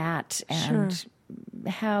that and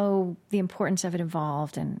how the importance of it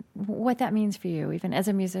evolved and what that means for you, even as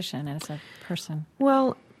a musician and as a person.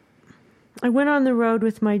 Well, I went on the road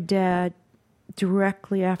with my dad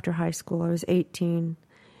directly after high school. I was 18.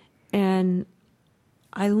 And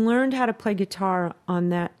I learned how to play guitar on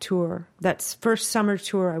that tour. That first summer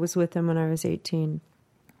tour I was with him when I was 18.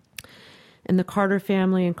 And the Carter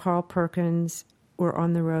family and Carl Perkins were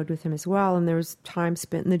on the road with him as well. And there was time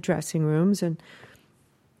spent in the dressing rooms. And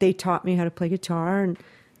they taught me how to play guitar. And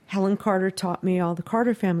Helen Carter taught me all the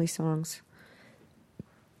Carter family songs.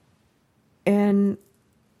 And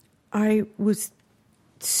I was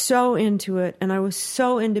so into it. And I was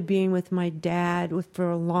so into being with my dad for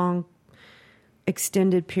a long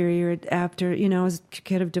extended period after, I was a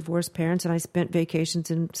kid of divorced parents, and I spent vacations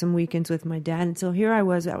and some weekends with my dad. And so here I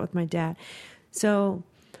was out with my dad. So,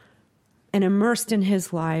 and immersed in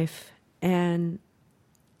his life. And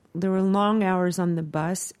there were long hours on the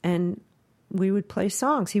bus, and we would play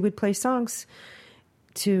songs. He would play songs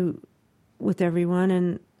with everyone.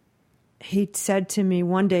 And he said to me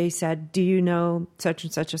one day, he said, "Do you know such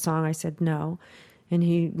and such a song?" I said, "No." And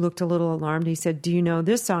he looked a little alarmed. He said, "Do you know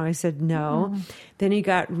this song?" I said, "No." Then he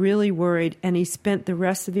got really worried, and he spent the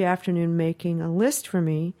rest of the afternoon making a list for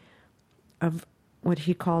me of what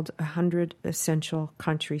he called 100 essential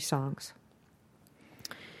country songs.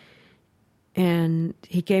 And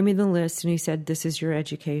he gave me the list, and he said, "This is your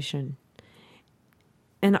education."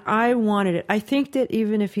 And I wanted it. I think that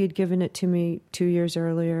even if he had given it to me 2 years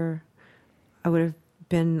earlier, I would have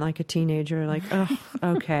been like a teenager, like, oh,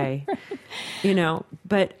 okay.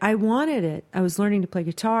 But I wanted it. I was learning to play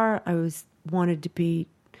guitar. I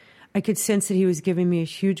could sense that he was giving me a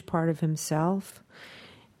huge part of himself.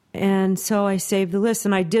 And so I saved the list,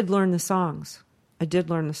 and I did learn the songs. And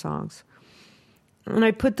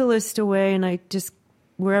I put the list away, and I just,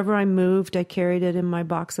 wherever I moved, I carried it in my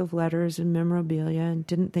box of letters and memorabilia and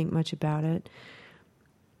didn't think much about it.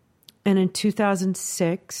 And in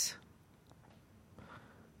 2006,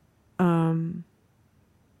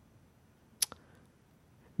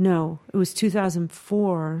 no, it was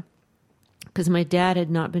 2004, because my dad had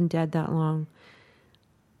not been dead that long.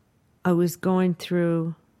 I was going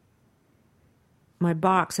through my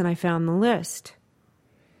box, and I found the list.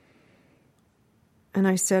 And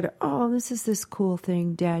I said, "Oh, this is this cool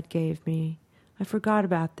thing Dad gave me. I forgot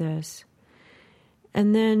about this."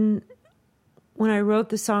 And then when I wrote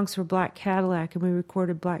the songs for Black Cadillac and we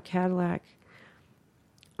recorded Black Cadillac,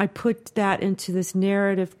 I put that into this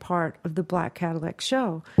narrative part of the Black Cadillac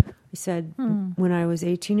show. I said, when I was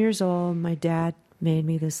 18 years old, my dad made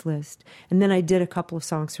me this list. And then I did a couple of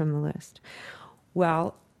songs from the list.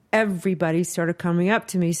 Well, everybody started coming up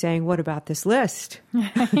to me saying, "What about this list?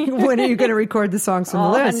 When are you going to record the songs from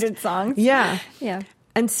All the list?" 100 songs. Yeah. Yeah.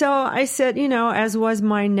 And so I said, as was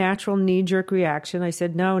my natural knee-jerk reaction, I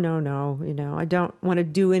said, no, I don't want to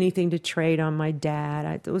do anything to trade on my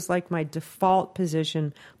dad. It was like my default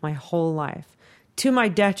position my whole life, to my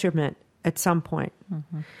detriment at some point.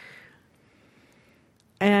 Mm-hmm.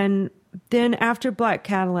 And then after Black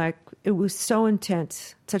Cadillac, it was so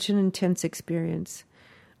intense, such an intense experience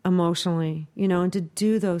emotionally, and to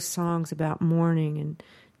do those songs about mourning and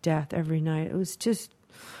death every night, it was just,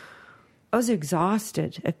 I was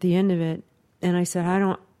exhausted at the end of it. And I said,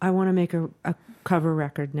 I want to make a cover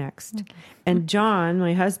record next. Okay. And John,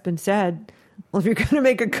 my husband, said, "Well, if you're going to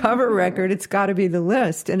make a cover record, it's got to be the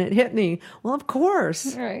list." And it hit me. Well, of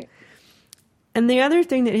course. Right. And the other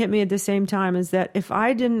thing that hit me at the same time is that if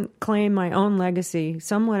I didn't claim my own legacy,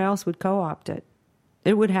 someone else would co-opt it.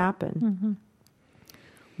 It would happen. Mm-hmm.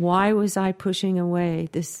 Why was I pushing away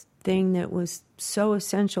this thing that was so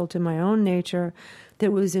essential to my own nature,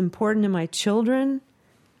 that was important to my children?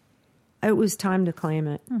 It was time to claim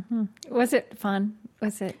it. Mm-hmm. Was it fun?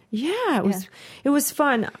 Was it? Yeah, it was. It was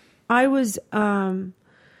fun. I was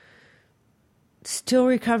still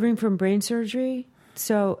recovering from brain surgery,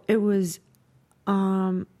 so it was.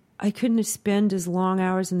 I couldn't spend as long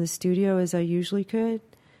hours in the studio as I usually could.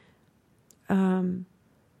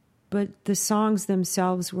 But the songs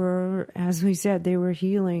themselves were, as we said, they were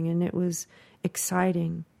healing, and it was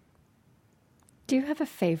exciting. Do you have a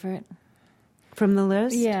favorite? From the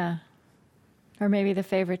list? Yeah. Or maybe the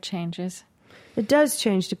favorite changes. It does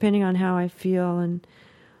change depending on how I feel. And,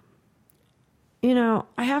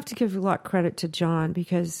 I have to give a lot of credit to John,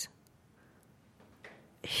 because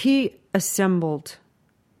he assembled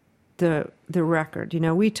the record.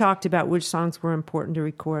 We talked about which songs were important to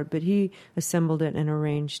record, but he assembled it and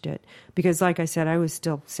arranged it because, like I said, I was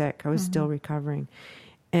still sick. I was still recovering,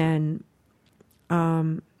 and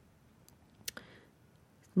Long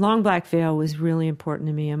Black Veil was really important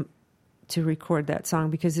to me to record that song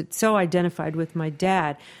because it's so identified with my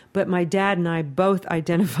dad. But my dad and I both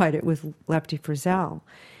identified it with Lefty Frizzell.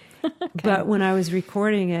 Okay. But when I was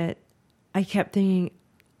recording it, I kept thinking,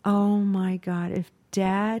 oh my God, if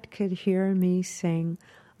Dad could hear me sing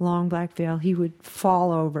Long Black Veil, he would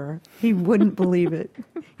fall over. He wouldn't believe it.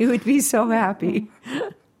 He would be so happy.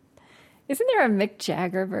 Isn't there a Mick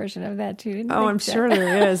Jagger version of that too? Oh, I'm sure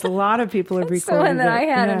there is. A lot of people have recorded it. That's the one that I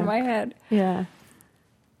had in my head. Yeah.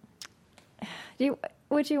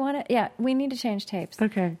 Would you want to? Yeah, we need to change tapes.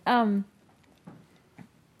 Okay. And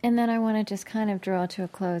then I want to just kind of draw to a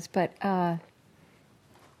close, but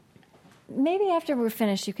maybe after we're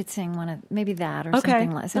finished, you could sing one of maybe that or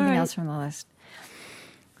something else from the list.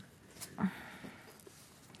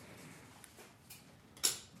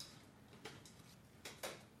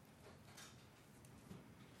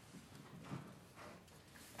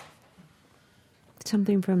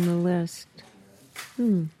 Something from the list.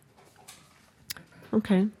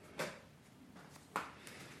 Okay.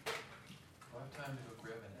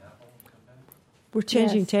 We're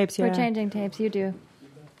changing tapes, yeah. We're changing tapes, you do.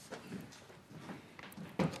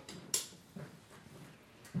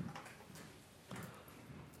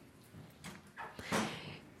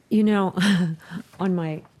 On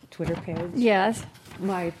my Twitter page, yes,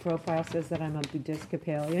 my profile says that I'm a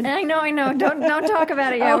Buddhiscopalian. I know. Don't talk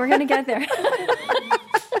about it yet. We're going to get there.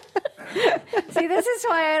 See, this is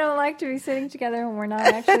why I don't like to be sitting together when we're not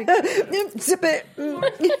actually... Zip it. Don't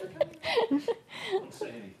say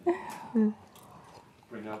anything.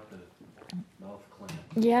 Bring out the mouth clamp.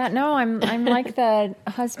 Yeah, no, I'm like the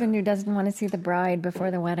husband who doesn't want to see the bride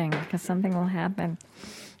before the wedding because something will happen.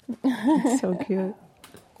 It's so cute.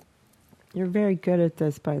 You're very good at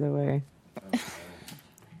this, by the way.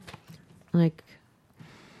 Like,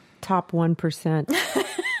 top 1%.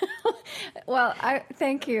 Well,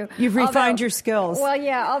 thank you. You've refined your skills. Well,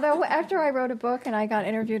 yeah, although after I wrote a book and I got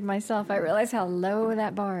interviewed myself, I realized how low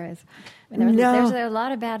that bar is. I mean, there's a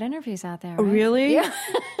lot of bad interviews out there, right? Really? Yeah.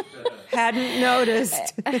 Hadn't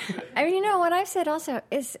noticed. I mean, what I've said also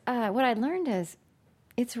is, what I learned is,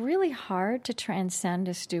 it's really hard to transcend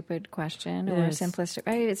a stupid question or a simplistic,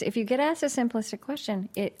 right? If you get asked a simplistic question,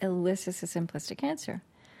 it elicits a simplistic answer.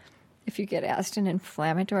 If you get asked an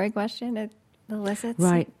inflammatory question, it elicits...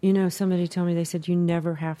 Right. Somebody told me, they said, you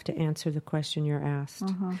never have to answer the question you're asked,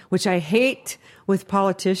 which I hate with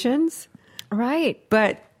politicians. Right.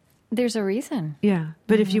 But... there's a reason. Yeah.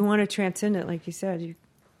 But if you want to transcend it, like you said...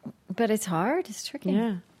 But it's hard. It's tricky.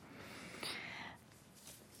 Yeah.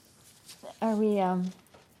 Are we... waiting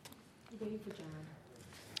for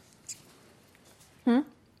John.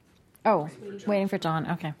 Oh, waiting for John.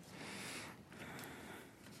 Okay.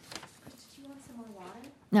 Do you want some more water?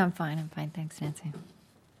 No, I'm fine. Thanks, Nancy.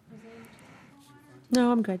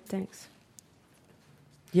 No, I'm good. Thanks.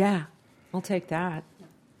 Yeah, I'll take that.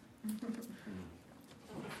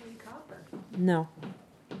 No.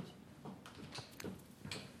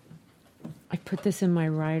 I put this in my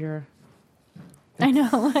rider. I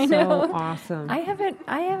know. So awesome. I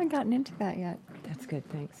haven't gotten into that yet. That's good.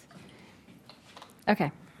 Thanks.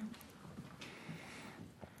 Okay.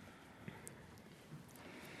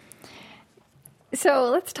 So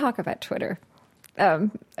let's talk about Twitter. I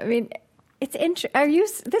mean, it's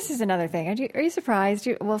this is another thing. Are you surprised?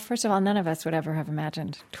 Well, first of all, none of us would ever have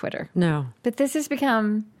imagined Twitter. No. But this has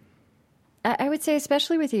become, I would say,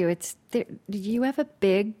 especially with you, you have a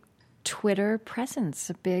big Twitter presence.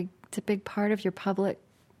 It's a big part of your public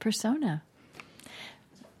persona.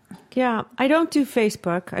 Yeah, I don't do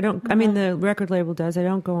Facebook. I mean, the record label does. I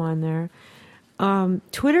don't go on there.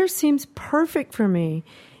 Twitter seems perfect for me.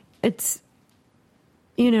 It's,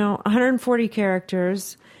 140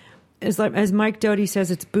 characters. As Mike Doty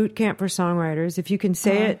says, it's boot camp for songwriters. If you can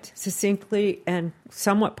say it succinctly and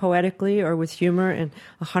somewhat poetically or with humor in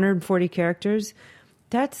 140 characters,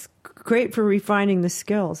 that's great for refining the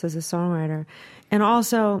skills as a songwriter. And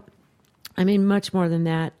also, I mean, much more than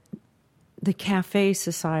that, the cafe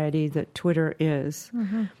society that Twitter is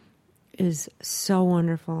so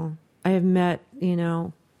wonderful. I have met,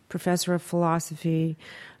 professor of philosophy,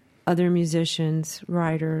 other musicians,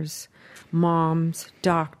 writers, moms,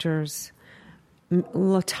 doctors,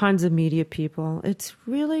 tons of media people. It's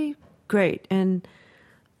really great. And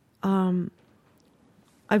I've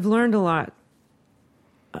learned a lot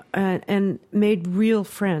and made real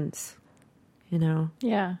friends,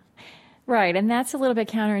 Yeah. Right. And that's a little bit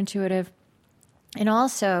counterintuitive And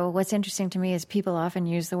also, what's interesting to me is people often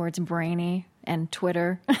use the words brainy and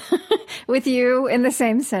Twitter with you in the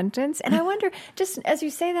same sentence. And I wonder, just as you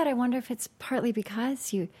say that, I wonder if it's partly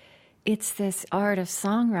because it's this art of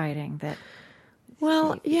songwriting that...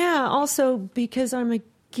 Well, yeah, also because I'm a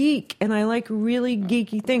geek and I like really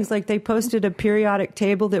geeky things. Like they posted a periodic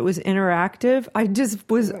table that was interactive. I just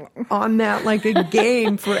was on that like a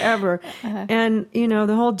game forever. And,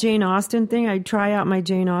 the whole Jane Austen thing, I try out my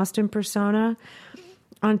Jane Austen persona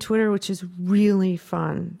on Twitter, which is really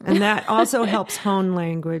fun. And that also helps hone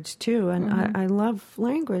language too. And I love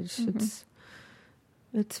language.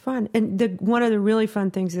 It's fun. And one of the really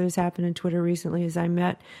fun things that has happened in Twitter recently is I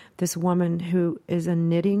met this woman who is a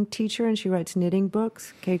knitting teacher and she writes knitting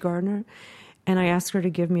books, Kay Gardner. And I asked her to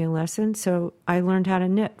give me a lesson. So I learned how to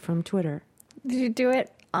knit from Twitter. Did you do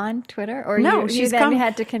it on Twitter? Or no, you then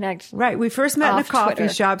had to connect? Right. We first met in a coffee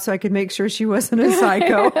Twitter. shop so I could make sure she wasn't a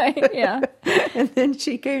psycho. Right, yeah. And then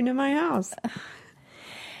she came to my house.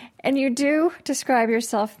 And you do describe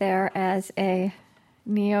yourself there as a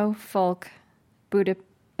neo-folk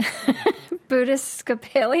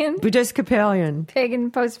Buddhist-Capellian.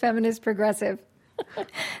 pagan, post-feminist, progressive.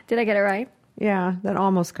 Did I get it right? Yeah, that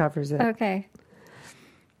almost covers it. Okay.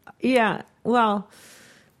 Yeah, well,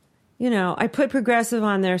 I put progressive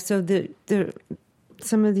on there so that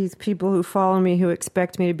some of these people who follow me who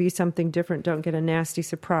expect me to be something different don't get a nasty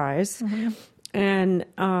surprise. And,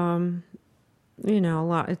 some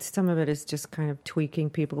of it is just kind of tweaking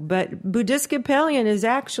people. But Buddhist-Capellian is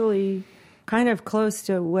actually kind of close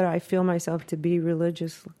to what I feel myself to be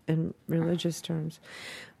religious in religious terms.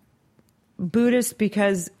 Buddhist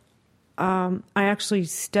because I actually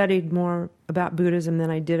studied more about Buddhism than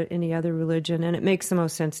I did any other religion, and it makes the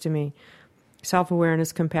most sense to me.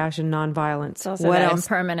 Self-awareness, compassion, nonviolence. It's also the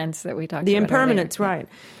impermanence that we talked about. The impermanence, right.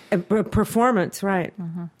 Performance, right.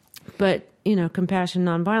 But, compassion,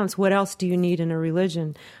 nonviolence. What else do you need in a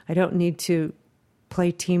religion? I don't need to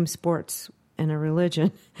play team sports in a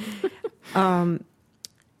religion. And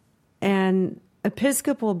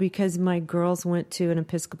Episcopal because my girls went to an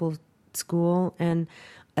Episcopal school and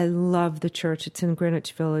I love the church. It's in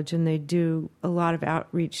Greenwich Village and they do a lot of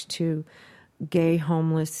outreach to gay,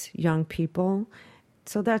 homeless young people.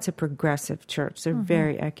 So that's a progressive church. They're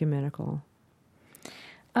very ecumenical.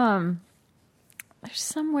 There's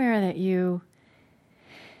somewhere that you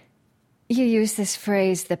use this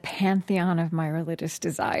phrase, the pantheon of my religious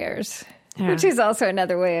desires, which is also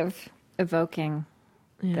another way of evoking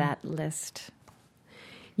that list.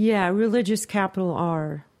 Yeah, religious capital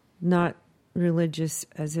R, not religious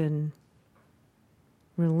as in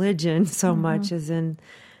religion so much as in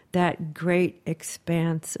that great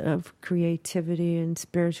expanse of creativity and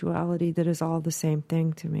spirituality that is all the same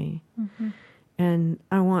thing to me. And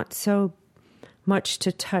I want so much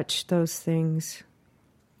to touch those things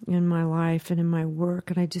in my life and in my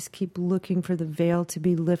work, and I just keep looking for the veil to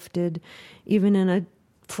be lifted, even in a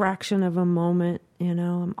fraction of a moment,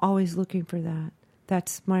 I'm always looking for that.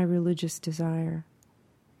 That's my religious desire.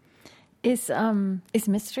 Is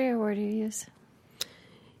mystery a word you use?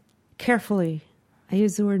 Carefully. I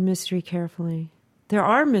use the word mystery carefully. There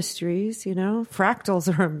are mysteries,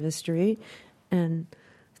 fractals are a mystery, and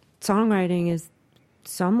songwriting is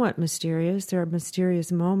somewhat mysterious. There are mysterious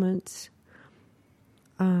moments.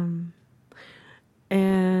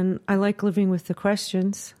 And I like living with the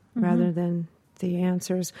questions rather than the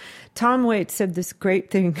answers. Tom Waits said this great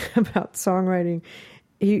thing about songwriting.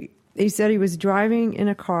 He said he was driving in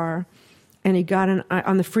a car and he got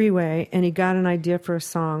on the freeway and he got an idea for a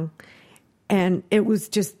song. And it was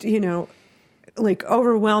just, like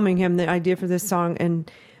overwhelming him, the idea for this song. And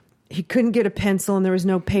he couldn't get a pencil and there was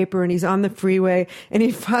no paper and he's on the freeway. And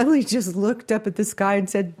he finally just looked up at the sky and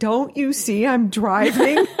said, "Don't you see I'm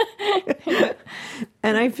driving?"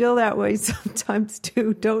 And I feel that way sometimes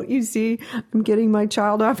too. Don't you see I'm getting my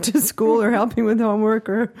child off to school or helping with homework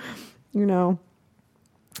or,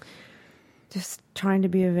 just trying to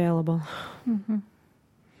be available.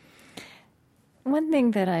 One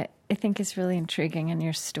thing that I think is really intriguing in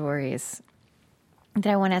your stories that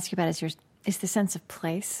I want to ask you about is the sense of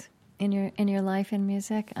place in your life in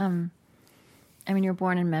music. You were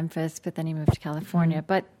born in Memphis, but then you moved to California.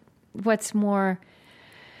 But what's more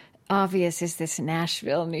obvious is this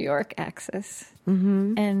Nashville, New York axis.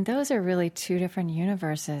 And those are really two different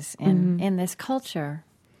universes in this culture.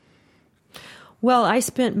 Well, I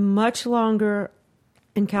spent much longer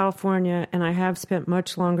in California, and I have spent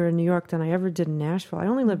much longer in New York than I ever did in Nashville. I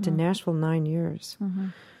only lived in Nashville 9 years.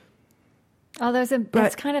 Although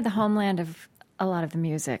that's kind of the homeland of a lot of the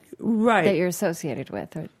music that you're associated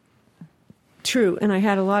with. True, and I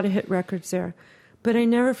had a lot of hit records there. But I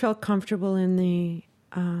never felt comfortable in the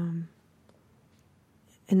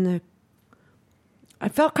I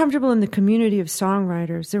felt comfortable in the community of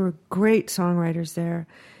songwriters. There were great songwriters there,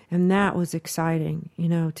 and that was exciting,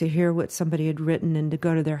 to hear what somebody had written and to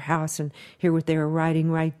go to their house and hear what they were writing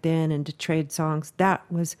right then and to trade songs. That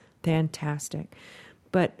was fantastic.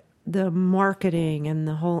 But the marketing and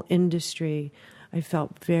the whole industry, I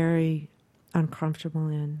felt very uncomfortable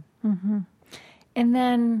in. Mm-hmm. And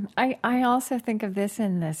then I also think of this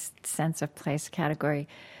in this sense of place category.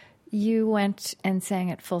 You went and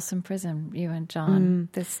sang at Folsom Prison, you and John,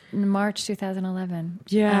 this March 2011.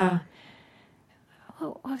 Yeah.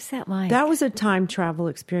 What was that like? That was a time travel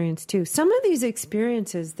experience, too. Some of these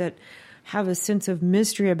experiences that have a sense of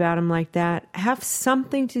mystery about them like that have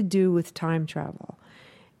something to do with time travel.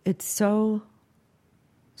 It's so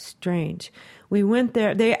strange. We went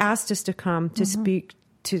there. They asked us to come to speak,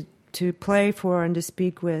 to play for and to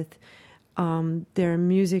speak with their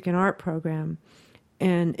music and art program,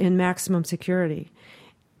 and in maximum security.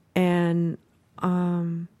 And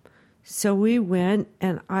so we went,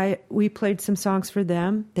 and we played some songs for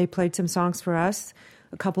them. They played some songs for us.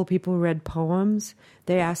 A couple people read poems.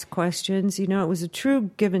 They asked questions. It was a true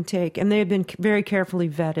give and take. And they had been very carefully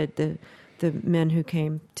vetted, the men who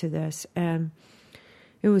came to this. And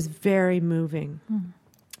it was very moving.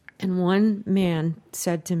 And one man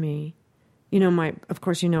said to me,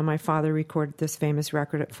 my father recorded this famous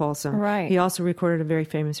record at Folsom. Right. He also recorded a very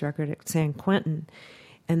famous record at San Quentin.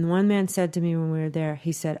 And one man said to me when we were there,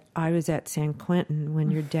 he said, I was at San Quentin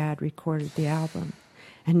when your dad recorded the album.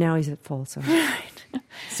 And now he's at Folsom. Right.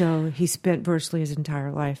 So he spent virtually his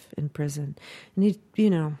entire life in prison. And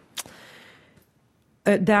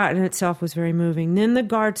that in itself was very moving. Then the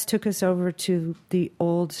guards took us over to the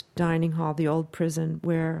old dining hall, the old prison,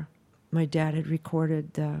 where my dad had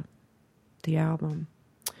recorded the album.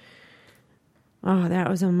 Oh, that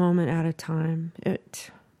was a moment at a time.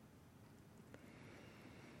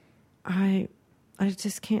 I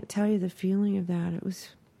just can't tell you the feeling of that. It was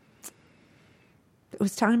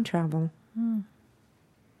time travel.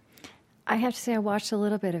 I have to say I watched a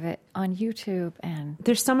little bit of it on YouTube, and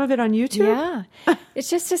there's some of it on YouTube? Yeah. It's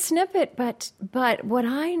just a snippet, but what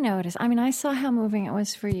I noticed, I saw how moving it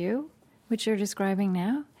was for you, which you're describing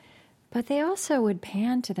now, but they also would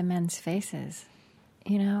pan to the men's faces,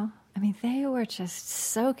 they were just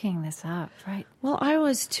soaking this up, right? Well, I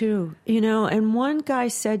was too, and one guy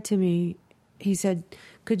said to me, he said,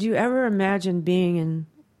 could you ever imagine being in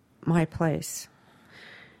my place?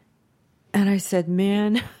 And I said,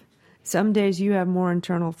 man, some days you have more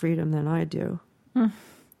internal freedom than I do. And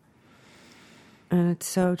it's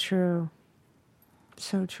so true.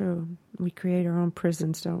 So true. We create our own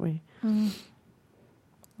prisons, don't we?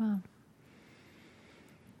 Wow.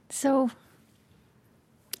 So,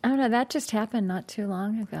 I don't know, that just happened not too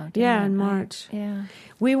long ago. Yeah, in March. Yeah.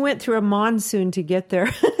 We went through a monsoon to get there.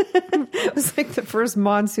 It was like the first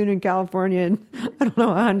monsoon in California in,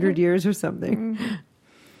 100 years or something.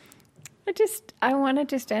 I want to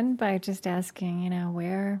just end by just asking,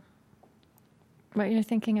 what you're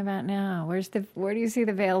thinking about now. Where do you see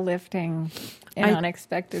the veil lifting in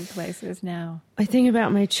unexpected places now? I think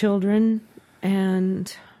about my children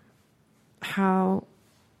and how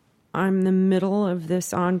I'm the middle of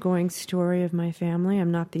this ongoing story of my family.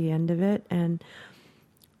 I'm not the end of it. And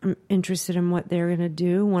I'm interested in what they're going to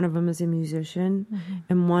do. One of them is a musician.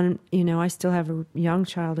 And one, I still have a young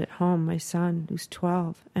child at home, my son, who's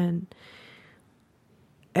 12. And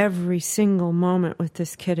every single moment with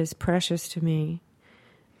this kid is precious to me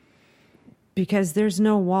because there's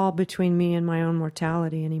no wall between me and my own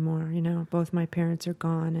mortality anymore. Both my parents are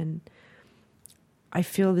gone, and I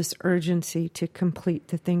feel this urgency to complete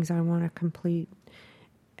the things I want to complete.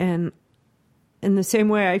 And in the same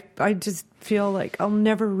way, I just feel like I'll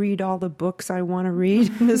never read all the books I want to read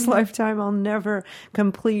in this lifetime. I'll never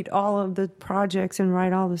complete all of the projects and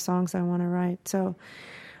write all the songs I want to write. So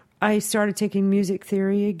I started taking music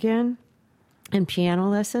theory again and piano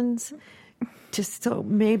lessons, just so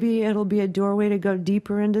maybe it'll be a doorway to go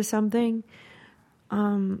deeper into something.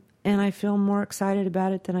 And I feel more excited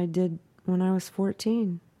about it than I did when I was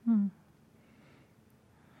 14.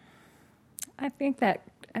 I think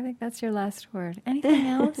that's your last word. Anything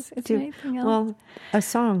else? Is there anything else? Well, a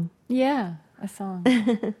song. Yeah, a song.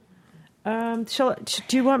 Do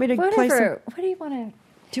you want me to play some? What do you want to?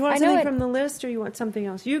 Do you want something from the list, or you want something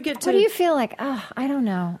else? You get to. What do you feel like? Oh, I don't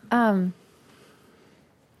know.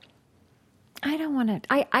 I don't want to.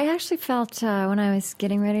 I actually felt when I was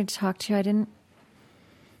getting ready to talk to you,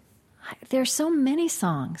 there's so many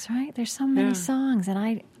songs, right? There's so many songs,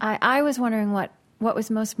 and I was wondering what was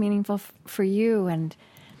most meaningful for you, and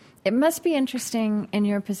It must be interesting in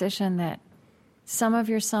your position that some of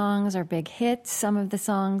your songs are big hits, some of the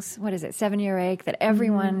songs, 7 Year Ache, that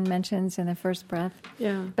everyone mentions in the first breath.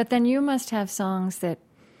 Yeah. But then you must have songs that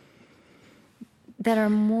are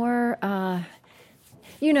more, I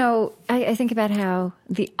think about how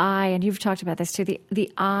the eye, and you've talked about this too,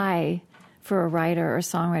 the eye for a writer or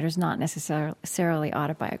songwriter is not necessarily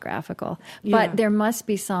autobiographical. Yeah. But there must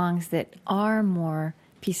be songs that are more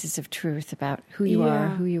pieces of truth about who you are,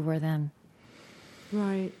 who you were then.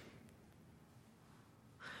 Right.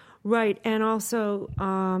 Right, and also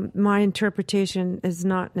my interpretation is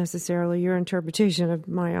not necessarily your interpretation of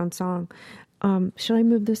my own song. Shall I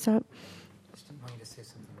move this up? I just want you to say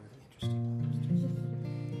something really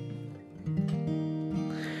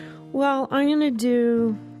interesting. Well, I'm going to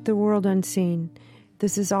do The World Unseen.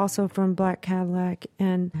 This is also from Black Cadillac,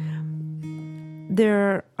 and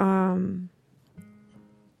there,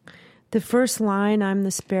 the first line, "I'm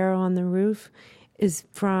the sparrow on the roof," is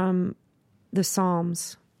from the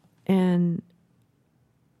Psalms. And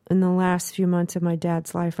in the last few months of my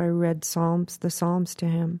dad's life, I read the Psalms to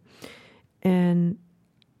him. And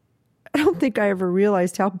I don't think I ever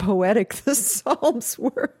realized how poetic the Psalms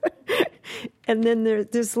were. And then there's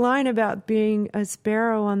this line about being a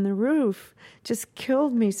sparrow on the roof just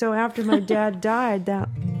killed me. So after my dad died, I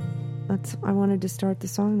wanted to start the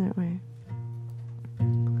song that way.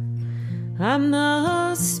 I'm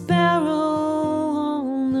the sparrow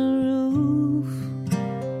on the roof.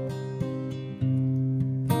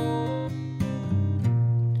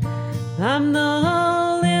 I'm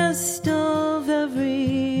the list of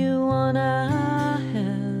everyone I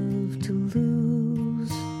have to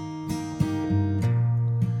lose.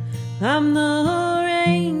 I'm the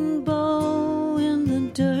rainbow in the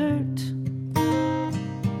dirt.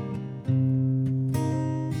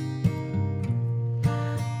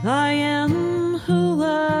 I am who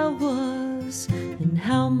I was and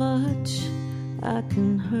how much I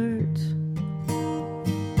can hurt.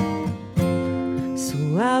 So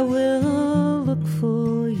I will look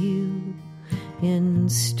for you in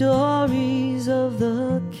stories of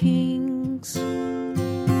the kings,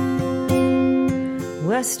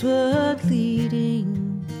 westward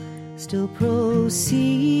leading, still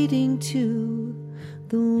proceeding to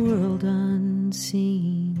the world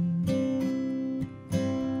unseen.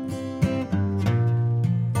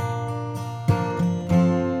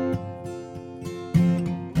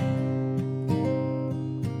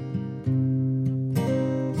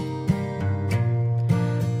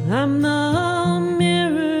 I'm the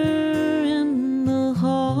mirror in the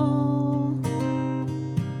hall.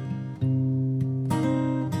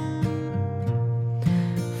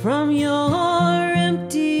 From your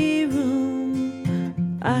empty room,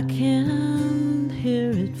 I can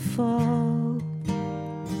hear it fall.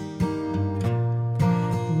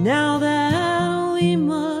 Now that we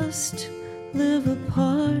must live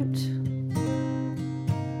apart,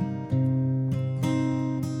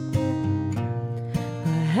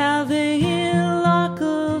 have a lock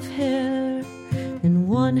of hair in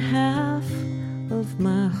one half of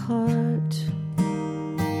my heart.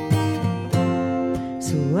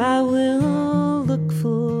 So I will look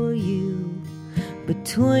for you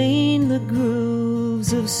between the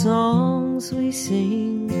grooves of songs we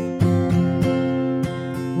sing,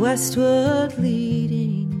 westward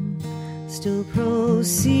leading, still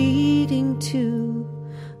proceeding to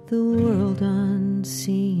the world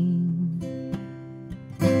unseen.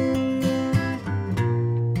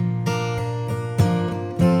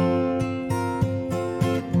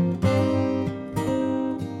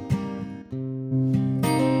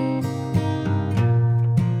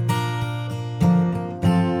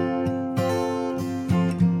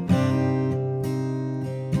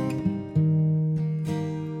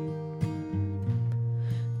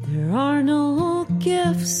 There are no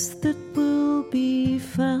gifts that will be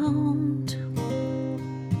found,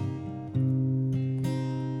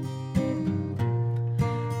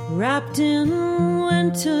 wrapped in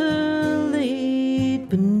winter, laid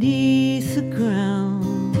beneath the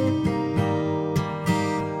ground.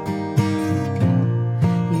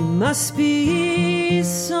 You must be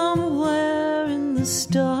somewhere in the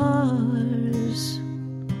stars,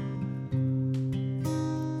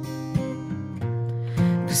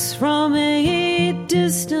 'cause from a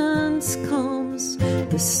distance comes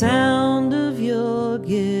the sound of your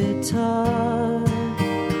guitar.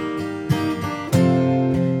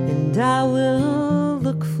 And I will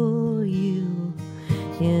look for you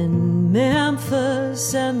in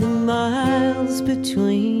Memphis and the miles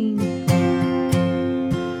between.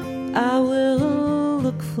 I will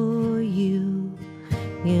look for you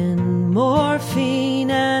in morphine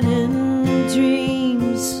and in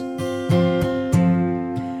dreams.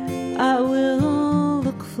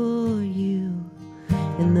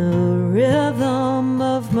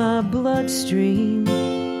 my bloodstream,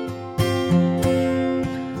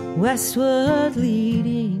 westward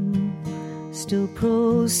leading, still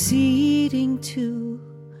proceeding to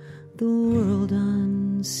the world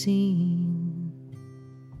unseen.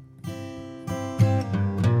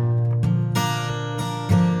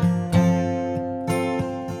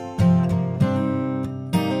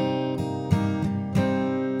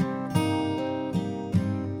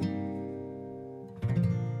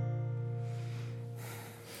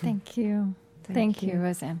 Thank you. Thank you,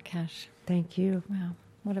 Rosanne Cash. Thank you. Wow,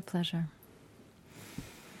 what a pleasure.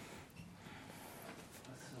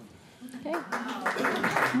 Okay.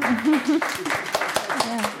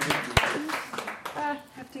 I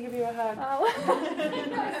have to give you a hug.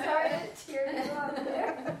 Sorry to tear you up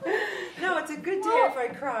there. No, it's a good day if I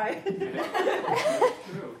cry.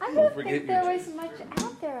 I don't think there was much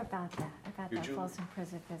out there about that Folsom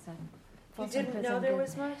Prison visit. You didn't know there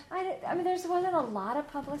was much? I mean, there wasn't a lot of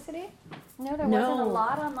publicity. No, there wasn't a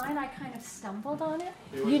lot online. I kind of stumbled on it.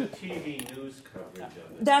 There was a TV news coverage of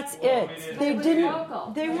it. That's it. They didn't.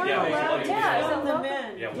 Local. They weren't Yeah, allowed to yeah, film them local.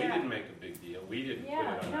 in. Yeah, we didn't make a big deal. We didn't put it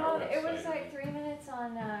on No, our website. it was like 3 minutes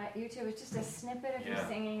on YouTube. It's just a snippet of you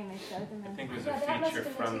singing, and they showed them. I in- think it was yeah, a that must feature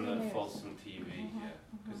have been from TV the news. Folsom TV,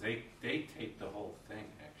 because they taped the whole thing,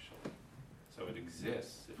 actually. So it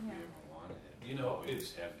exists if we Yeah. ever wanted it. You know, Oh,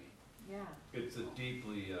 it's heavy. Yeah. It's a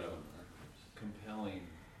deeply compelling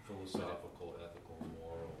philosophical, ethical,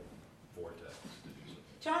 moral vortex to do something.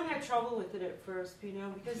 John had trouble with it at first,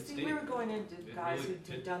 because It's we deep. were going into It guys really-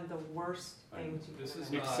 who'd done the worst things. you This could is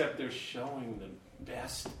imagine. Except they're showing the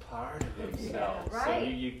best part of themselves. right.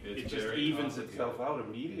 So it It's just very evens complicated. itself out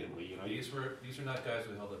immediately. You know. These are not guys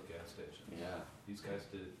who held up gas stations. Yeah. These guys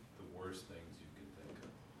did the worst things you can think of.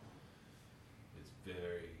 It's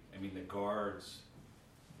the guards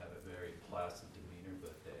have a very placid demeanor,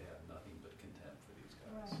 but they have nothing but contempt for these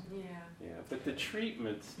guys. Yeah. Yeah, but the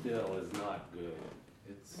treatment still is not good.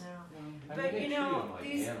 It's No. I mean, But they you treat know, them like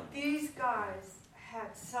these animals. guys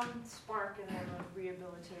had some spark in them of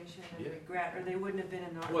rehabilitation and Yeah. regret, or they wouldn't have been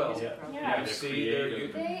in the art Well, music yeah. program. Yeah. Yeah, You they're see,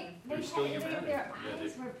 creative. They still had, humanity. their Yeah,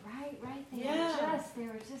 eyes were bright. They Yeah. they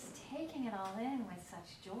were just taking it all in with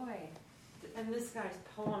such joy. And this guy's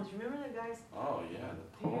poems, remember the guy's? Oh yeah,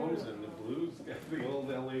 the poems and the blues guy, the old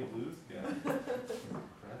LA blues guy.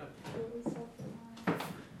 Incredible.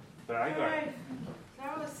 But I All got right.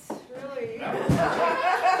 That was really why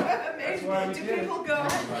amazing. we Do did it. people go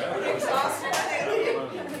exhausted when they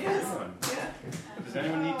leave? Yes. Does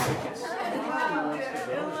anyone need tickets? I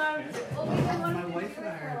loved it. My wife and I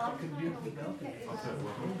are fucking beautiful balcony. Okay,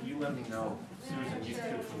 well, you let me know, Susan, you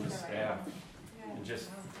two from the staff, and just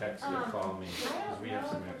text or call me, because we have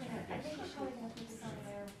some extra guests this week.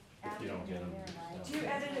 If you don't get them. Do you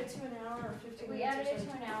edit it to an hour or 15 We minutes? edited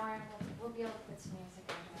to an hour, and we'll be able to put some music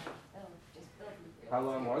in it. It'll be real. How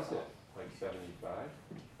long was it? Like 75?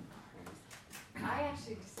 I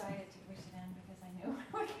actually decided to push it in because I knew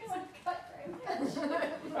we would cut very much. It was going to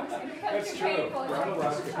become That's too true. painful. It's Not a like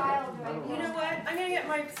lot this to- child not a right lot. You know what? I'm going to get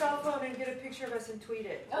my cell phone and get a picture of us and tweet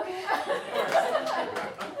it. Okay.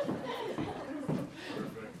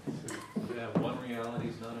 Yeah, one reality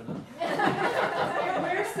is not enough.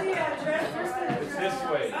 Where's the address? Where's the address? It's this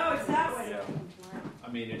way. Oh, it's that way. Yeah. I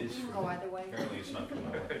mean, it is free. Either way. Apparently it's not going to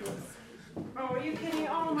work. Oh, are you kidding?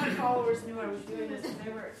 All of my followers knew I was doing this and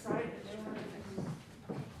they were excited.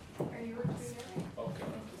 Are you recruited? Okay.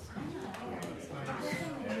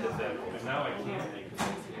 And now I can't make it.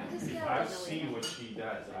 If I see what she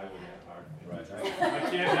does, I would have heart.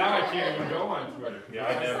 Right. Now I can't even go on Twitter. Yeah,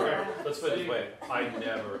 I never, let's put it this way, I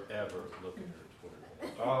never, ever look at her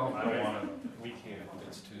Twitter. Oh, I don't want to, we can't.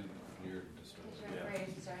 It's too weird and disturbing. Because you're afraid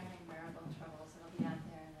she's having marital troubles. It'll be out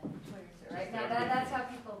there and then Twitter's it. Right now, that's how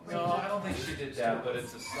people bring No, I don't think she did that, but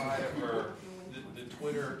it's a side of her, the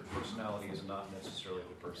Twitter personality is not necessarily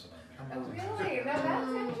the person on Oh, really? No, that's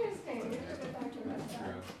interesting. We should have talked about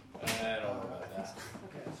there. that. I don't know about that.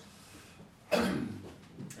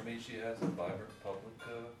 I mean, she has a vibrant public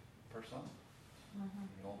persona.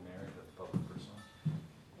 You don't marry a public persona.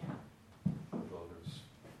 Yeah. Voters,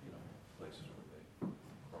 places where they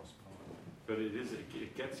cross pollinate. But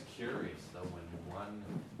it gets curious though when one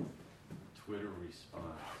Twitter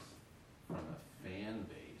response from a fan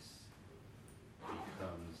base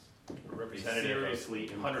becomes Representative of seriously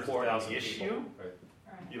 100,000 important issue. people. Right.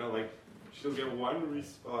 You know, like she'll get one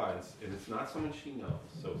response, and it's not someone she knows,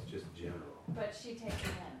 so it's just general. But she takes it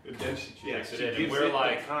in. And then she Takes it she in, and gives we're it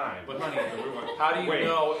like, the time. But honey, how do you Wait,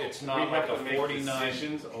 know it's we not like have to a make 49?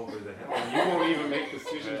 decisions over the hell. And you won't even make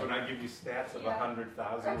decisions when I give you stats of Yeah.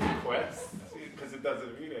 100,000 requests because it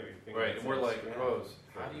doesn't mean anything. Right, It's and we're like, strange. Rose,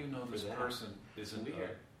 how do you know this For that. person isn't a Weird.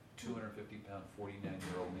 250-pound,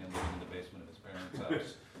 49-year-old man living in the basement of his parents'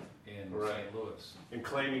 house in Right. St. Louis. And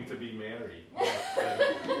claiming to be married. Like,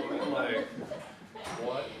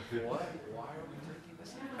 what? Why are we taking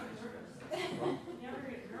this?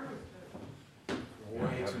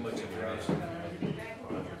 Way too much information.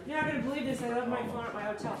 You're not going to believe this. I left my phone at my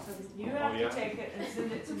hotel, so you have yeah? to take it and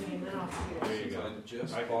send it to me, and then I'll see it. There you So go. I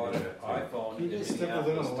just I can bought do an that, too. iPhone in You just step a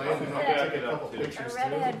little Minneapolis. late and I'll I'll back take it a up, couple too. pictures A too.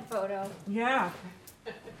 redhead photo. Yeah.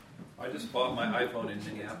 I just bought my iPhone in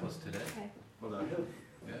Minneapolis today. Hold on.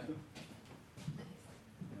 Yeah.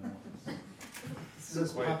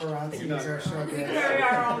 Those Wait, paparazzis you're not- are so We good. carry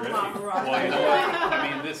our own Really? paparazzi. Well, you know what? I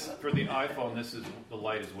mean, this for the iPhone. The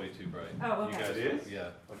light is way too bright. Oh, You okay. guys, It is? Yeah.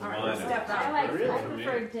 All right, Mine let's is- step I out.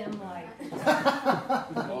 prefer dim light.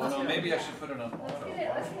 Oh no, maybe I should put it on auto.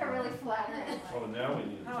 Let's get a really flattering. Oh, now we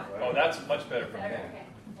need. Oh, that's much better from Better, here. okay.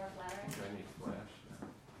 More flattering. I need flash.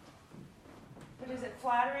 But is it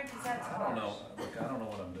flattering? Because that's I don't know. Look, I don't know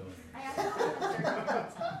what I'm doing. I have to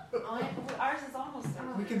Ours is almost there.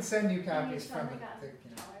 We can send you copies from the,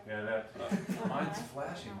 Yeah, that. Mine's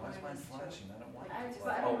flashing. Why is mine flashing? I don't want it. I to just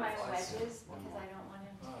flash. put Oh, my I see. wedges because I don't want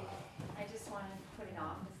him to take it. I just want to put it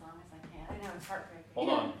off as long as I can. I know, it's heartbreaking. Hold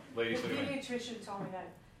on, The ladies. Wait a minute. pediatrician told me that.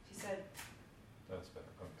 She said That's better.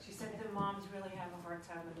 Okay. the moms really have a hard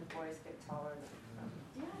time when the boys get taller.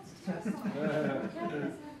 Yeah, it's terrible. Yeah,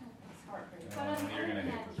 It's heartbreaking. But on the You're gonna other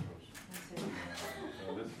hate hand, this, Rose. That's it. So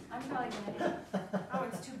this is. I'm probably gonna. Oh,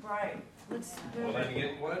 it's too bright. Let's Well, move then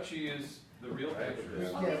it. why don't you use the real pictures?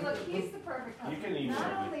 Yeah. Okay, look, he's the perfect You husband. can email Not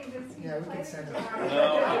me. only does he Yeah, we play can the send it. guitar, No. the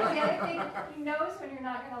other thing, he knows when you're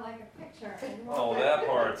not gonna like a picture. And he won't Oh, like that it.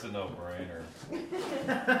 part's a no-brainer.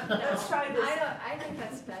 Let's try this. I think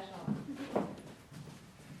that's special.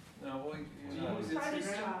 No, well, you know, Use Try this,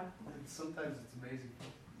 Instagram? John. And sometimes it's amazing.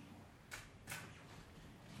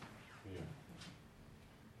 Yeah,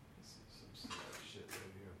 this is some sad shit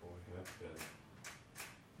right here, boy. that's better.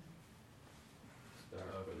 It's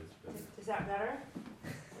dark, but it's better. Is that better?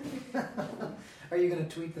 Are you gonna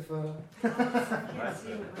tweet the photo? I can't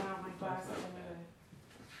see it without my glasses anyway.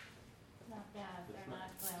 Not bad, they're not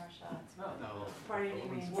glamour shots. No. Pardon me.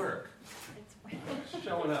 Woman's work. It's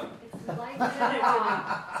Showing up. it's light Send it and to raw. me.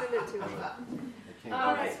 Send it to me. Oh,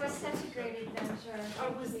 All this right. was such a great adventure. Oh,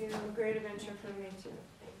 it was Thank you. a great adventure for me too.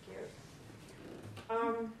 Thank you.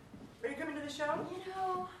 Are you coming to the show? You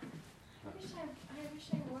know, I wish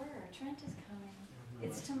I were. Trent is coming.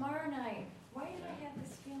 It's tomorrow night. Why did I have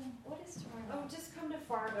this feeling? What is tomorrow Oh, night? just come to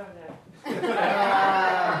Fargo then.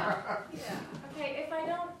 Okay, if I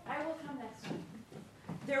don't, I will come next week.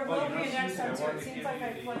 There Well, will you be know, a next Susan, I time too. wanted It to seems give like you I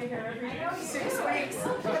the- play here every I know you 6 do. weeks.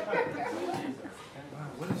 Wow,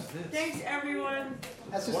 what is this? Thanks, everyone.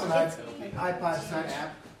 That's just an iPod Touch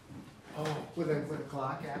Oh, with a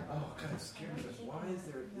clock app. oh, God, it's scary. Why is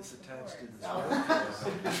there this attached to this?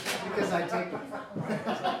 Because I take it.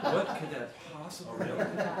 What could that possibly be?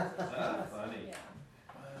 Funny.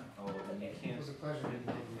 Oh, you It can't. was a pleasure meeting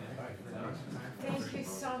you. Thank you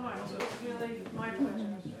so much. It's really my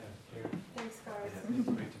pleasure. Thanks, guys. Great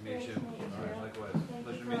to meet you. All right, likewise. Thank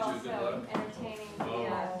Pleasure to you meet for you. Good also luck. entertaining the, Oh,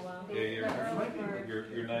 the, yeah, the early bird you're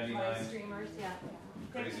live 99 streamers, yeah.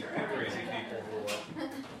 Thanks crazy, for crazy everything. people who are watching.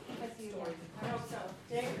 That's you, yeah. I hope so.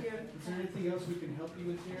 Thank you. Is there anything else we can help you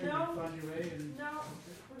with here? No. You find your way and No,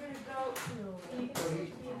 we're gonna go eat.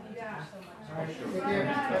 Yeah. All right, take care.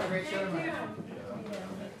 Have a great show Thank you. tomorrow. You know,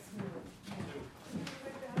 that's the.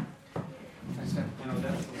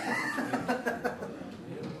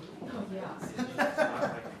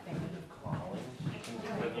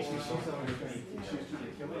 But you can still tell me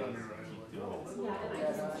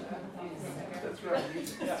That's right.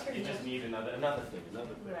 Yeah, you just need another thing.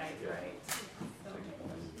 Right, right.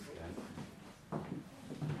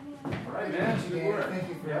 All right, man, good work. Thank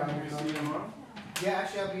you for Yeah, having we see you me. tomorrow? Yeah,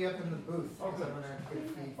 actually, I'll be up in the booth. Oh, good. I'm gonna get a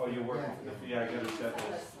feed. Oh, you're working Yeah. for the, yeah, I gotta set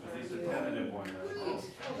this, at least a tentative one.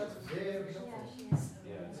 Very helpful.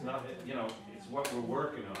 Yeah, it's not, you know, it's what we're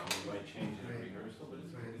working on, we might change it in rehearsal, but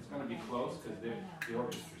it's gonna be close, because the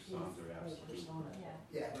orchestra songs are absolutely.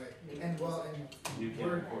 Yeah, right. And well, and You can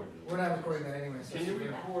we're, record them. we're not recording that anyway, so. Can you we're-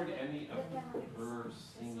 record any of her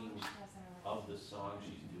singing of the song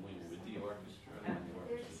she's doing with the orchestra, and the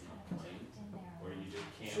orchestra's not playing? Or you just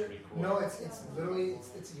can't Sure. record? No, it's literally,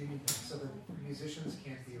 it's a unique thing, so the musicians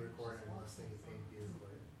can't be recorded unless they get paid to be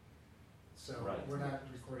recorded. So Right. we're not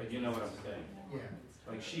recording. But you know what I'm saying? Yeah,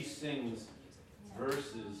 Like she sings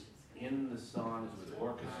verses in the songs with I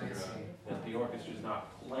orchestra see. that the orchestra's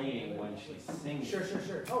not playing when she's singing. Sure.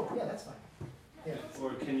 Oh, yeah, that's fine. Yeah.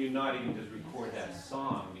 Or can you not even just record that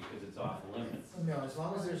song because it's off limits? No, as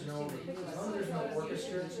long as there's no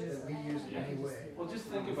orchestra that we use Yeah. anyway. Well, just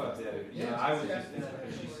think about that. You know, Yeah. I was just thinking,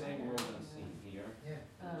 because she's saying World Unseen here,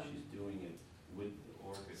 Yeah. and she's doing it with the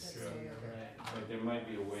orchestra. Right. But there might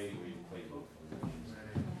be a way where you play local music.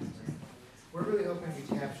 Right. We're really hoping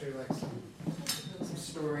to capture like some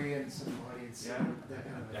story and some audience. Yeah, That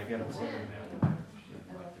kind of I got a woman that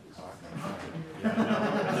she'd like to talk. Yeah,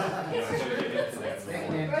 I know. Yeah, so get into that.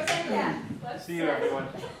 Thank you. See you, everyone.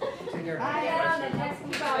 Take care. I am on the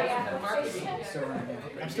next application. So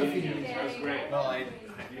I'm still feeding you. That was great. Well, I You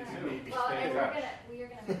too. Well, and we are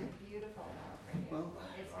gonna make it beautiful now for you. Well,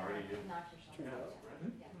 It's already gonna did. knock your shoulder out.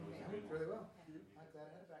 Really well.